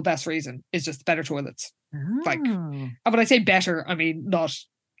single best reason, is just the better toilets. Like, and when I say better, I mean not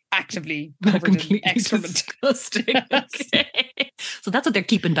actively covered in excrement. Disgusting. Okay. So that's what they're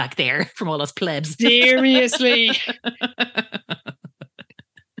keeping back there from all us plebs. Seriously.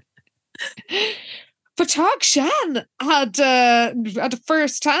 Fatag Shan had a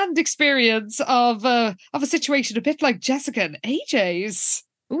first-hand experience of a situation a bit like Jessica and AJ's.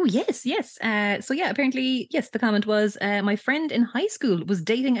 Oh, yes. So yeah, apparently, yes, the comment was, my friend in high school was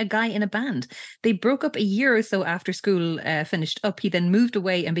dating a guy in a band. They broke up a year or so after school finished up. He then moved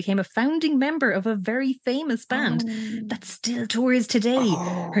away and became a founding member of a very famous band that still tours today.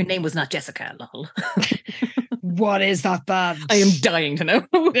 Her name was not Jessica, lol. What is that band? I am dying to know.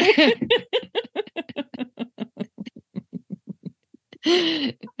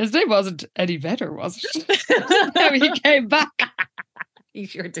 His name wasn't Eddie Vedder, was it? No, he came back. He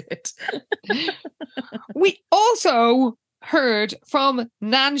sure did. We also heard from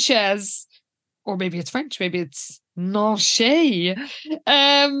Nanches, or maybe it's French, maybe it's Nanche,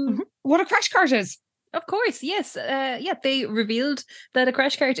 what a crash cart is. Of course, yes. They revealed that a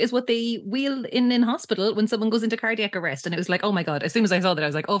crash cart is what they wheel in hospital when someone goes into cardiac arrest. And it was like, oh my God, as soon as I saw that, I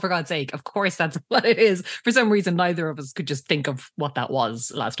was like, oh, for God's sake, of course that's what it is. For some reason, neither of us could just think of what that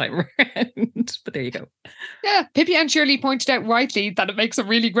was last time around. But there you go. Yeah, Pippi and Shirley pointed out rightly that it makes a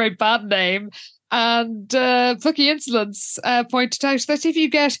really great band name. And Plucky Insolence pointed out that if you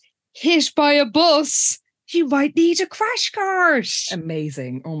get hit by a bus, you might need a crash cart.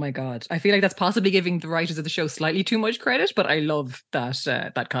 Amazing. Oh my God. I feel like that's possibly giving the writers of the show slightly too much credit, but I love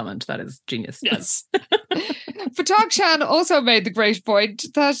that comment. That is genius. Yes. Fatag Shan also made the great point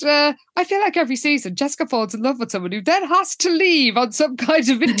that I feel like every season Jessica falls in love with someone who then has to leave on some kind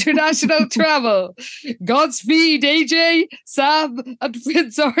of international travel. Godspeed, AJ, Sam, and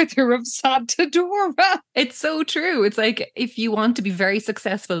Prince Arthur of Santa Dora. It's so true. It's like, if you want to be very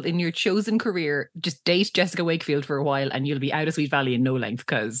successful in your chosen career, just date Jessica Wakefield for a while and you'll be out of Sweet Valley in no length,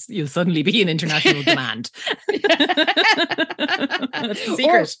 because you'll suddenly be in international demand. That's the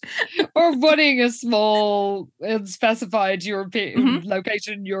secret. Or running a small unspecified European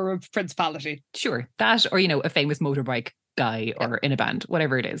location in Europe principality. Sure. That, or, a famous motorbike guy or in a band,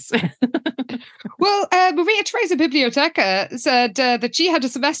 whatever it is. Well, Maria Teresa Biblioteca said that she had a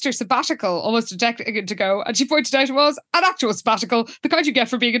semester sabbatical almost a decade ago, and she pointed out it was an actual sabbatical, the kind you get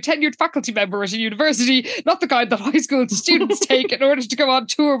for being a tenured faculty member at a university, not the kind that high school students take in order to go on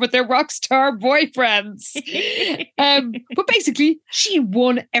tour with their rock star boyfriends. But basically, she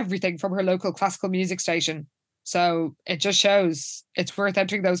won everything from her local classical music station. So it just shows it's worth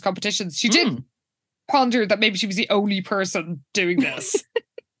entering those competitions. She did ponder that maybe she was the only person doing this.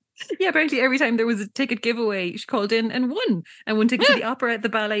 Yeah, apparently every time there was a ticket giveaway, she called in and won. And won tickets to the opera, the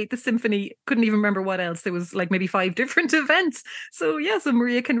ballet, the symphony. Couldn't even remember what else. There was like maybe 5 different events. So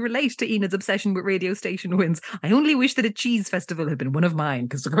Maria can relate to Enid's obsession with radio station wins. I only wish that a cheese festival had been one of mine,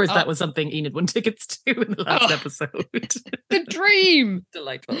 because of course that was something Enid won tickets to in the last episode. The dream.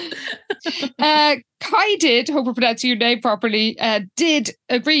 Delightful. Kai did, hope we're pronouncing your name properly, did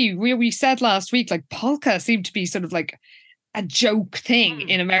agree. We said last week, like, polka seemed to be sort of like a joke thing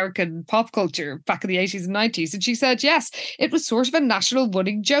in American pop culture back in the 80s and 90s. And she said, yes, it was sort of a national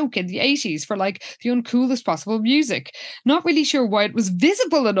running joke in the 80s for like the uncoolest possible music. Not really sure why it was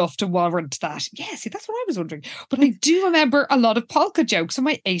visible enough to warrant that. Yeah, see, that's what I was wondering. But I do remember a lot of polka jokes from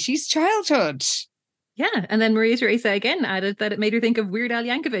my 80s childhood. Yeah, and then Maria Teresa again added that it made her think of Weird Al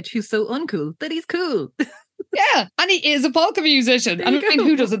Yankovic, who's so uncool that he's cool. Yeah, and he is a polka musician. There And you I mean, go.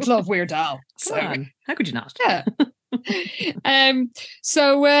 who doesn't love Weird Al? Come on. How could you not? Yeah.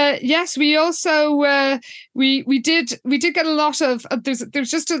 So yes, we also we did get a lot of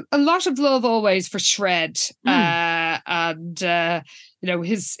there's just a lot of love always for Shred, and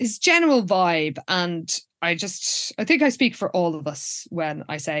his general vibe, and I think I speak for all of us when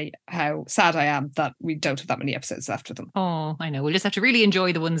I say how sad I am that we don't have that many episodes left with him. Oh, I know. We'll just have to really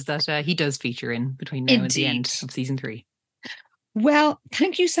enjoy the ones that he does feature in between now and the end of season 3. Well,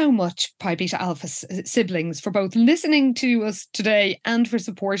 thank you so much, Pi Beta Alpha siblings, for both listening to us today and for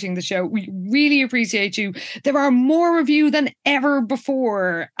supporting the show. We really appreciate you. There are more of you than ever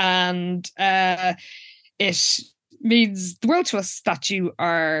before, and it means the world to us that you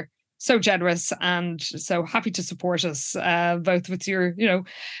are so generous and so happy to support us, both with your,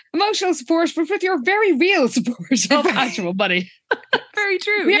 emotional support, but with your very real support of actual money. Very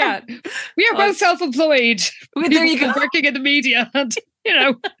true. We are both self-employed. There you go. Working in the media, and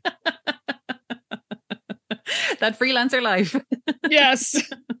that freelancer life. Yes.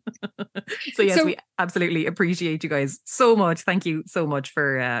 So we absolutely appreciate you guys so much. Thank you so much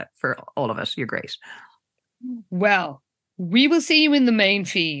for all of it. You're great. Well, we will see you in the main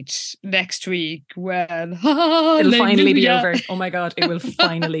feed next week when it'll finally be over. Oh my God, it will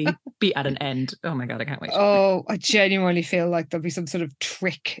finally be at an end. Oh my God, I can't wait. Oh, I genuinely feel like there'll be some sort of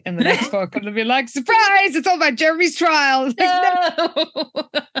trick in the next book, and it'll be like, surprise, it's all about Jeremy's trial. Like, no.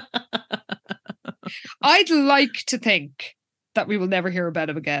 I'd like to think that we will never hear about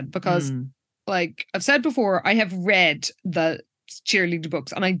him again, because like I've said before, I have read the cheerleader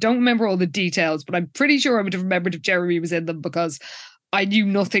books and I don't remember all the details, but I'm pretty sure I would have remembered if Jeremy was in them, because I knew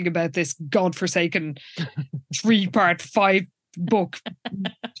nothing about this godforsaken 3-part 5-book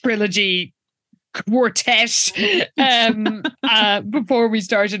trilogy quartet before we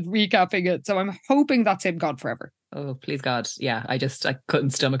started recapping it. So I'm hoping that's him gone forever. Oh, please God. Yeah, I couldn't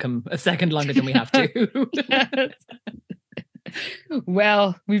stomach him a second longer than we have to.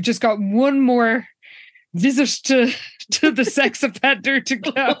 Well, we've just got one more visit to the sex offender to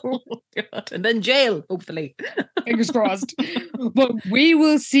go. Oh, God. And then jail, hopefully. Fingers crossed. But we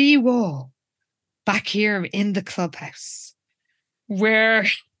will see you all back here in the clubhouse, where,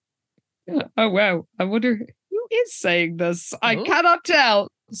 oh wow, I wonder who is saying this. I cannot tell.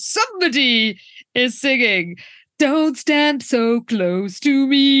 Somebody is singing "Don't Stand So Close to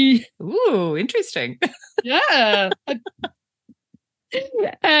Me." Ooh, interesting. Yeah.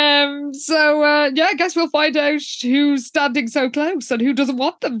 I guess we'll find out who's standing so close and who doesn't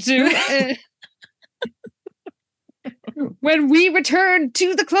want them to when we return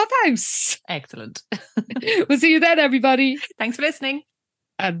to the clubhouse. Excellent. We'll see you then, everybody. Thanks for listening.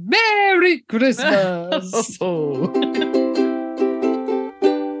 And Merry Christmas.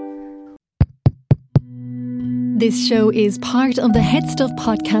 This show is part of the Head Stuff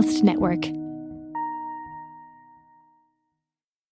Podcast Network.